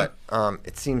not, yeah. But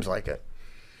it seems like it.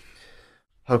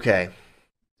 Okay.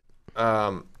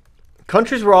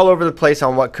 Countries were all over the place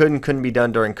on what could and couldn't be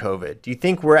done during COVID. Do you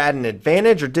think we're at an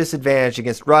advantage or disadvantage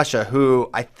against Russia, who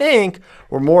I think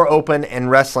were more open and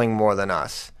wrestling more than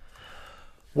us?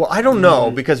 Well, I don't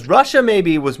know, because Russia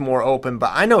maybe was more open,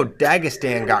 but I know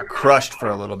Dagestan got crushed for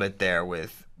a little bit there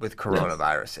with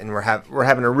coronavirus, and we're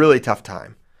having a really tough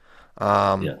time.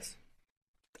 Yes.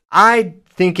 I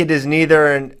think it is neither,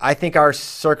 and I think our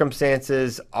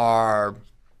circumstances are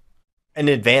an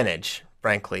advantage,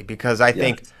 frankly, because I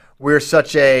think we're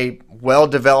such a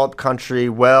well-developed country,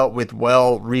 with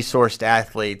well-resourced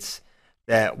athletes,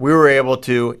 that we were able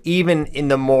to, even in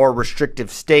the more restrictive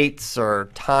states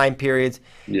or time periods,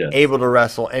 able to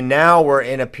wrestle. And now we're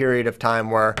in a period of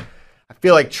time where I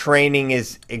feel like training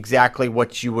is exactly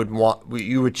what you would want,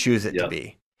 you would choose it to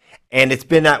be. And it's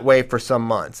been that way for some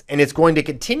months. And it's going to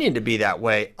continue to be that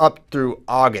way up through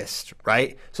August,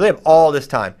 right? So they have all this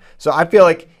time. So I feel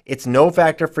like it's no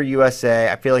factor for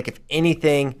USA. I feel like if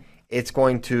anything, it's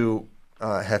going to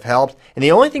have helped. And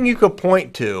the only thing you could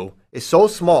point to is so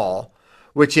small,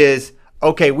 which is,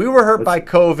 okay, we were hurt by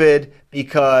COVID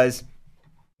because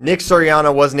Nick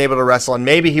Soriano wasn't able to wrestle, and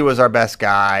maybe he was our best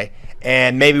guy,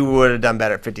 and maybe we would have done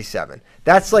better at 57.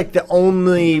 That's like the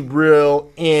only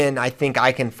real I think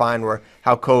I can find where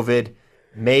how COVID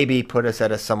maybe put us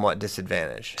at a somewhat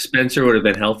disadvantage. Spencer would have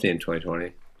been healthy in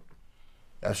 2020.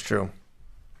 That's true.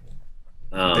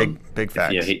 Big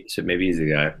facts. Yeah, so maybe he's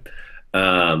the guy.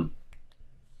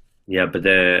 Yeah, but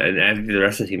then and I think the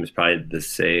rest of the team is probably the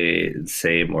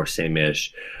same or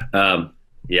same-ish.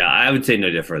 Yeah, I would say no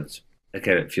difference. I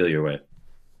kind of feel your way.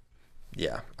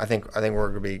 Yeah, I think we're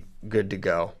gonna be good to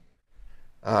go.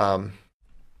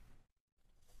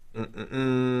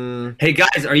 Hey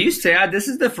guys, are you sad? This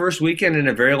is the first weekend in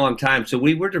a very long time. So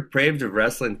we were depraved of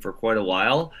wrestling for quite a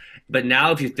while, but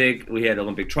now if you think we had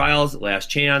Olympic trials, Last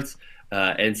Chance,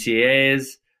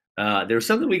 NCAAs, there was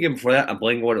something the weekend before that. I'm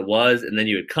blanking what it was, and then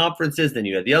you had conferences, then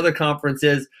you had the other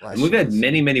conferences. And we've had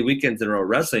many weekends in a row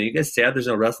wrestling. You guys sad there's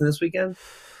no wrestling this weekend?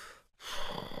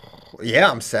 Yeah,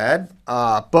 I'm sad.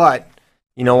 But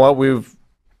you know what?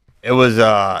 It was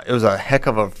a heck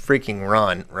of a freaking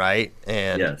run, right?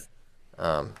 And yes.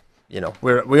 You know,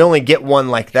 we only get one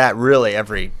like that really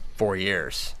every 4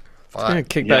 years. It's gonna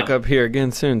kick back up here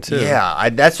again soon too. Yeah,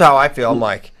 that's how I feel. I'm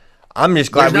like, I'm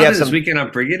just glad we have some. This weekend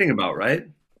I'm forgetting about, right?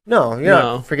 No, you're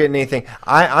not forgetting anything.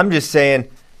 I'm just saying,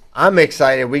 I'm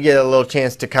excited. We get a little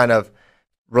chance to kind of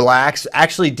relax,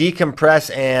 actually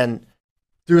decompress, and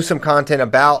do some content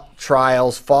about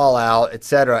trials, fallout,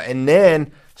 etc., and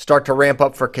then start to ramp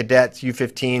up for cadets,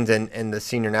 U15s, and the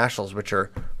senior nationals, which are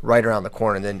right around the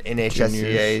corner. And then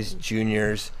NHSCAs,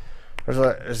 juniors.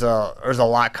 There's a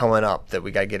lot coming up that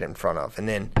we got to get in front of, and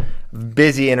then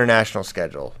busy international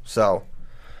schedule. So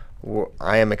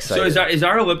I am excited. So is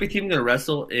our Olympic team going to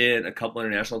wrestle in a couple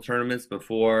international tournaments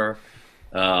before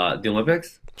the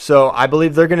Olympics? So I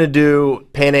believe they're going to do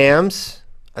Pan Ams.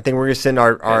 I think we're going to send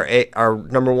our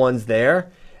number ones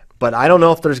there. But I don't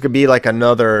know if there's going to be like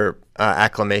another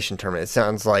acclimation tournament. It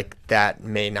sounds like that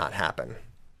may not happen.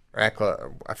 I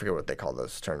forget what they call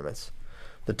those tournaments.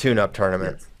 The tune-up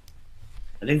tournament. Yes.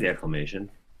 I think the acclimation.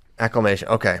 Acclimation,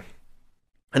 okay.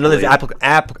 I know there's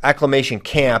acclimation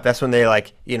camp. That's when they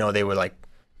they would like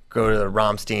go to the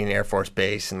Ramstein Air Force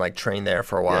Base and like train there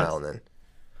for a while. Yes.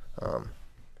 And then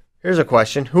here's a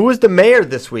question. Who was the mayor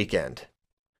this weekend?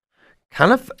 I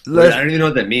don't even know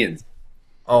what that means.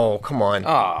 Oh, come on.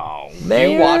 Oh, mayor?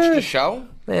 You watched the show?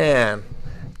 Man.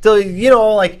 So,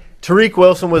 like Tariq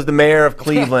Wilson was the mayor of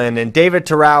Cleveland and David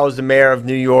Terrell was the mayor of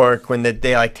New York when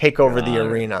they like take over the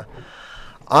arena.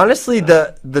 Honestly,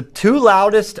 the two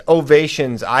loudest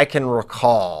ovations I can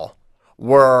recall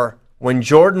were when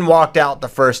Jordan walked out the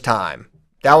first time.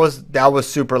 That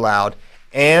was super loud.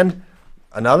 And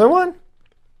another one?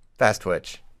 Fast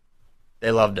Twitch.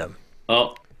 They loved him.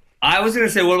 Oh, I was going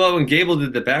to say, what about when Gable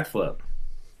did the backflip?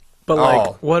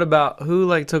 But what about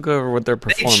who took over with their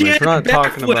performance? We're not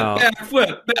talking about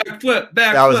backflip.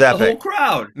 That was epic. The whole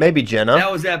crowd. Maybe Jenna.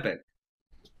 That was epic.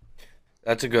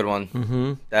 That's a good one.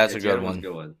 Mm-hmm. That's a good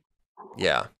one.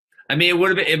 Yeah. I mean,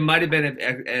 it might have been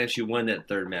if she won that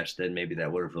third match, then maybe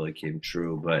that would have really came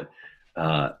true. But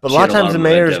a lot of times the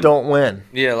mayors don't win.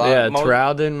 Yeah,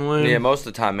 Terrell didn't win. Yeah, most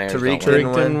of the time mayors Tariq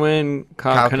didn't win.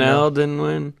 Kyle Cannell didn't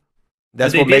win.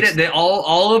 That's what makes it.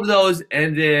 All of those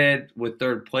ended with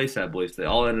third place, I believe. So they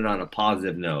all ended on a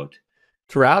positive note.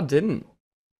 Terrell didn't.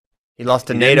 He lost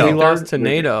to NATO. He lost to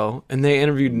NATO, and they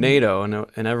interviewed NATO,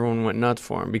 and everyone went nuts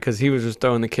for him because he was just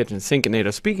throwing the kitchen sink at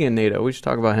NATO. Speaking of NATO, we should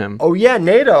talk about him. Oh, yeah,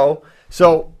 NATO.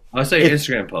 So I saw your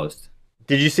Instagram post.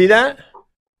 Did you see that?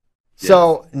 Yes.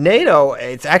 So NATO,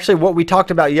 it's actually what we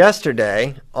talked about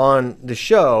yesterday on the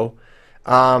show.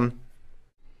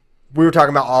 We were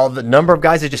talking about all the number of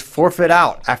guys that just forfeit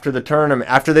out after the tournament.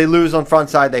 After they lose on front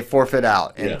side, they forfeit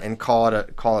out and call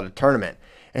it a tournament.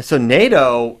 And so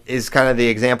NATO is kind of the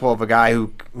example of a guy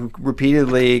who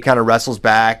repeatedly kind of wrestles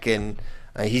back, and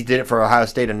he did it for Ohio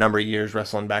State a number of years,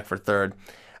 wrestling back for third,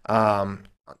 at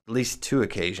least 2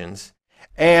 occasions.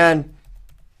 And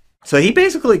so he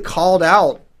basically called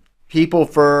out people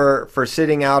for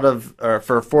sitting out of or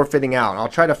for forfeiting out. And I'll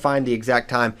try to find the exact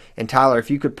time. And Tyler, if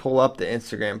you could pull up the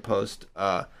Instagram post,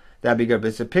 that'd be good. But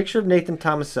it's a picture of Nathan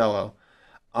Tomasello.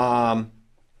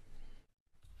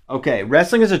 Okay,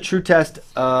 wrestling is a true test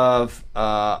of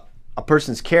a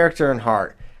person's character and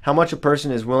heart. How much a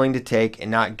person is willing to take and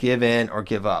not give in or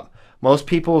give up. Most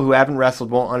people who haven't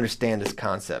wrestled won't understand this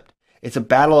concept. It's a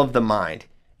battle of the mind.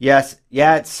 Yes,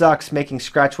 it sucks making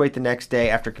scratch weight the next day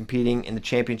after competing in the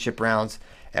championship rounds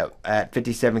at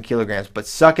 57 kilograms, but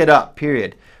suck it up,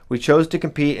 period. We chose to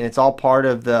compete, and it's all part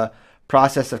of the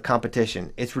process of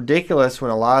competition. It's ridiculous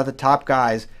when a lot of the top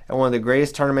guys at one of the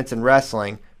greatest tournaments in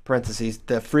wrestling, parentheses,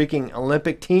 the freaking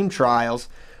Olympic team trials,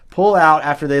 pull out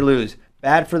after they lose.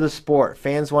 Bad for the sport.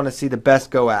 Fans want to see the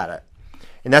best go at it.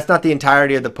 And that's not the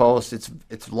entirety of the post.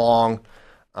 It's long.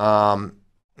 And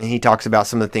he talks about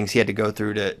some of the things he had to go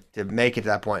through to make it to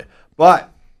that point. But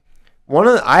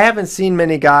I haven't seen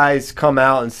many guys come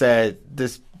out and say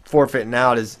this forfeiting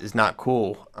out is not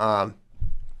cool.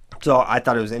 So I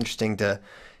thought it was interesting to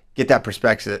get that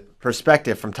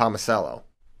perspective from Tomasello.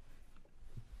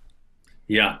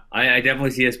 Yeah, I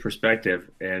definitely see his perspective,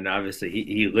 and obviously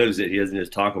he lives it. He doesn't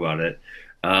just talk about it.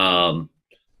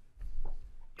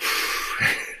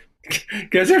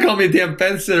 Guys are calling me a damn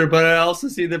fence sitter, but I also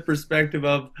see the perspective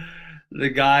of the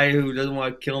guy who doesn't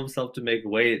want to kill himself to make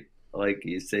weight. Like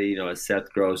you say, a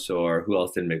Seth Gross or who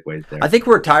else didn't make weight there. I think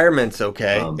retirement's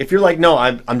okay. If you're like, no,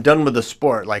 I'm done with the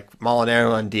sport, like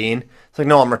Molinaro and Dean. It's like,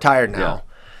 no, I'm retired now. Yeah.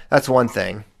 That's one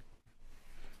thing.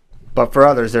 But for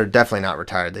others, they're definitely not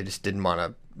retired. They just didn't want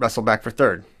to wrestle back for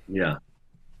third. Yeah.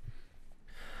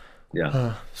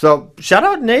 So shout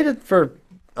out Nate for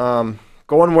going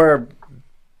where,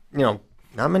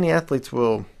 not many athletes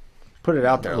will put it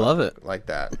out there. I love it like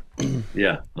that.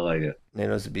 Yeah, I like it.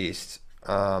 Nato's a beast.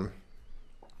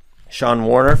 Sean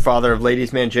Warner, father of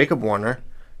ladies man Jacob Warner.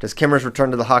 Does Kimmers return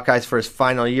to the Hawkeyes for his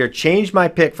final year? Change my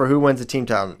pick for who wins the team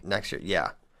title next year.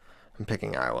 Yeah, I'm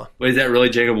picking Iowa. Wait, is that really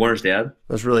Jacob Warner's dad?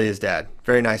 That was really his dad.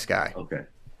 Very nice guy. Okay.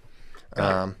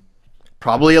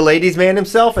 Probably a ladies man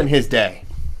himself in his day.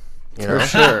 For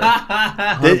sure.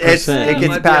 It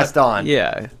gets passed on.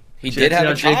 Yeah. He did have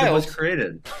a child. Jacob was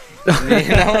created. You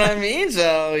know what I mean?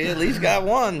 So he at least got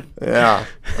one. Yeah.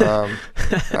 All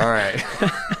right.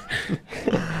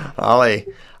 Ollie's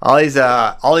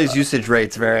usage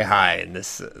rate's very high in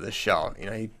this show.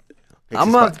 I'm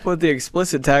gonna have to put the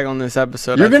explicit tag on this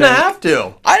episode. You're gonna have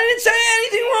to. I didn't say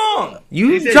anything wrong.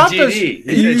 You dropped You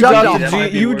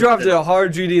dropped a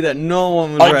hard GD that no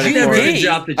one was ready for.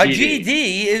 A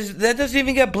GD that doesn't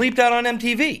even get bleeped out on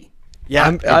MTV. Yeah,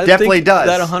 it definitely does.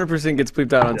 That 100% gets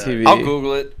bleeped out on TV. I'll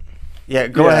Google it. Yeah,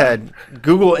 go ahead.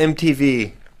 Google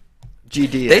MTV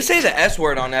GD. They say the S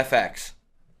word on FX.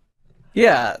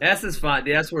 Yeah. S is fine.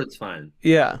 The S word's fine.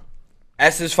 Yeah.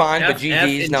 S is fine, but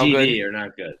GD is no good. GD are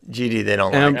not good. GD they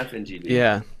don't like. F and GD.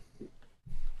 Yeah.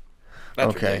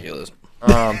 That's ridiculous.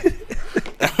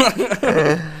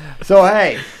 So,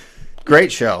 hey,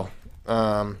 great show.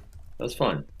 That was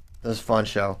fun. That was a fun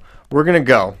show. We're going to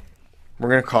go. We're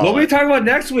going to call What it. are we talking about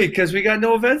next week? Because we got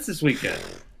no events this weekend.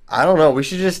 I don't know. We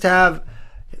should just have...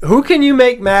 Who can you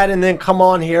make mad and then come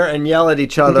on here and yell at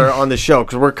each other on the show?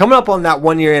 Because we're coming up on that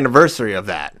 1-year anniversary of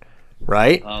that,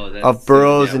 right? Oh, of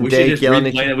Burroughs and Dake yelling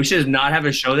at each other. We should just not have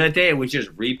a show that day, and we should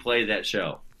just replay that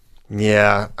show.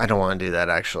 Yeah, I don't want to do that,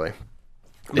 actually.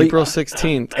 April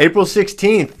 16th. April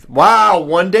 16th. Wow,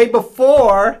 one day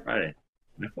before. Friday.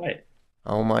 No fight.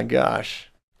 Oh, my gosh.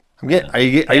 Are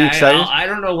you excited? I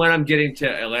don't know when I'm getting to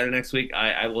Atlanta next week.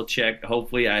 I will check.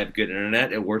 Hopefully, I have good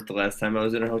internet. It worked the last time I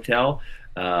was in a hotel.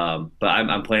 But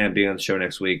I'm planning on being on the show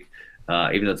next week,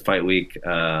 even though it's fight week.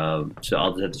 So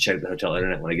I'll just have to check the hotel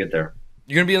internet when I get there.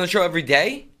 You're going to be on the show every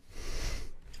day?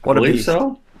 I believe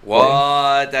so.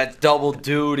 What? That's double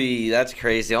duty. That's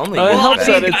crazy. Only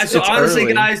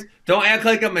honestly, guys, don't act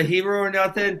like I'm a hero or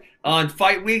nothing. On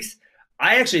fight weeks,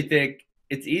 I actually think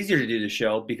it's easier to do the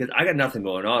show because I got nothing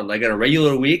going on. Like on a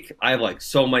regular week, I have like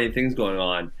so many things going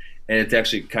on, and it's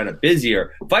actually kind of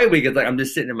busier. Fight week is like I'm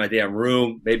just sitting in my damn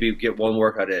room, maybe get one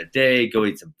workout a day, go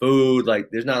eat some food. Like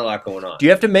there's not a lot going on. Do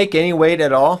you have to make any weight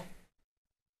at all?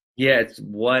 Yeah, it's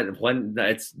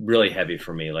it's really heavy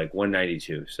for me, like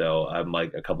 192. So I'm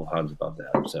like a couple pounds above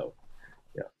that. So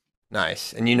yeah.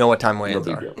 Nice. And you know what time weigh-ins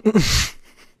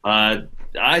are.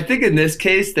 I think in this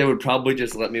case, they would probably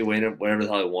just let me weigh in whatever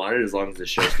the hell I wanted as long as the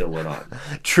show still went on.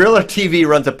 Triller TV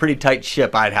runs a pretty tight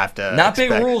ship, I'd have to Not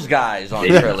expect. big rules guys on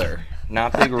Triller.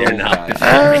 Not big rules guys.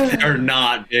 They're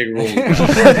not big rules guys.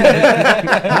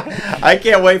 I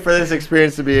can't wait for this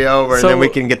experience to be over, and then we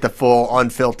can get the full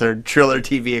unfiltered Triller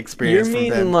TV experience You're from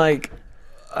meaning them. like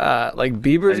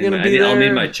Bieber's going to be there? I'll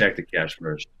need my check to cash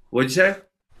first. What'd you say?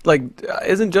 Like,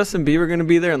 isn't Justin Bieber going to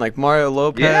be there? And like Mario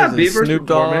Lopez and Bieber's Snoop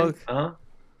Dogg?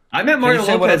 I met Mario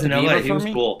Lopez in LA. He was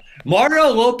cool. Mario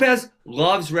Lopez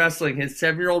loves wrestling. His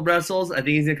 7-year-old wrestles. I think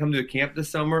he's going to come to a camp this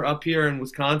summer up here in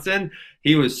Wisconsin.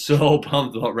 He was so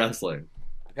pumped about wrestling.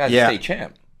 Guy's a state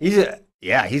champ. He's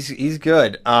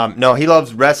good. No, he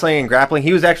loves wrestling and grappling.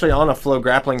 He was actually on a Flow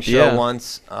grappling show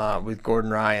once with Gordon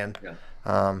Ryan. Yeah.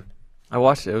 I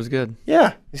watched it. It was good.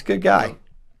 Yeah, he's a good guy.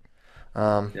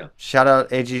 Shout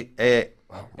out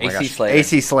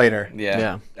AC Slater.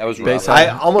 Yeah. That was rough. I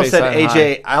almost said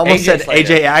AJ. I almost said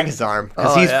AJ Agazarm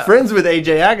because he's friends with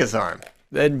AJ Agazarm.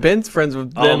 And Ben's friends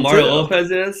with them Mario too.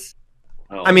 Lopez is.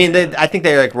 Oh, I mean, I think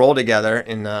they like roll together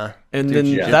in. And then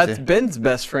jiu-jitsu. that's Ben's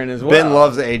best friend as well. Ben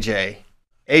loves AJ.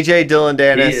 AJ, Dylan He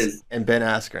Dennis, is. and Ben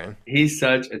Askren. He's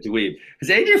such a dweeb. Has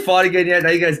AJ fought again yet? Now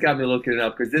you guys got me looking it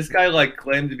up because this guy like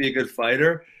claimed to be a good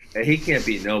fighter, and he can't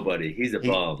beat nobody. He's a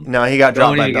bum. No, he got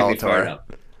dropped Don't by even get me fired Bellator.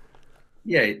 up.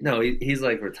 Yeah, no, he's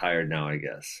like retired now, I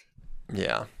guess.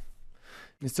 Yeah.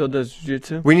 He still does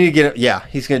jiu-jitsu? We need to get. Yeah,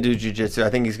 he's gonna do jiu-jitsu. I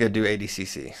think he's gonna do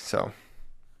ADCC. So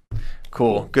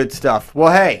cool, good stuff.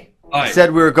 Well, hey, All I right.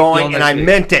 said we were See going, y'all and I next week.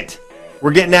 meant it.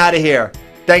 We're getting out of here.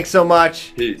 Thanks so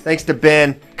much. Peace. Thanks to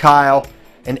Ben, Kyle,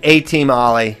 and A-Team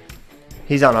Ollie.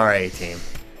 He's on our A-Team.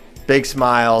 Big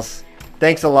smiles.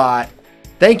 Thanks a lot.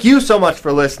 Thank you so much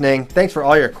for listening. Thanks for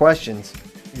all your questions.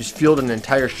 You just fueled an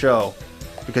entire show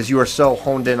because you are so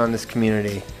honed in on this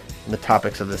community and the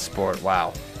topics of this sport.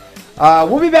 Wow.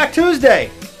 We'll be back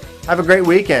Tuesday. Have a great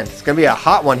weekend. It's going to be a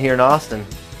hot one here in Austin.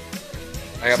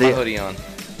 I got See my ya. hoodie on.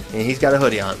 And he's got a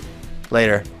hoodie on.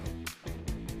 Later.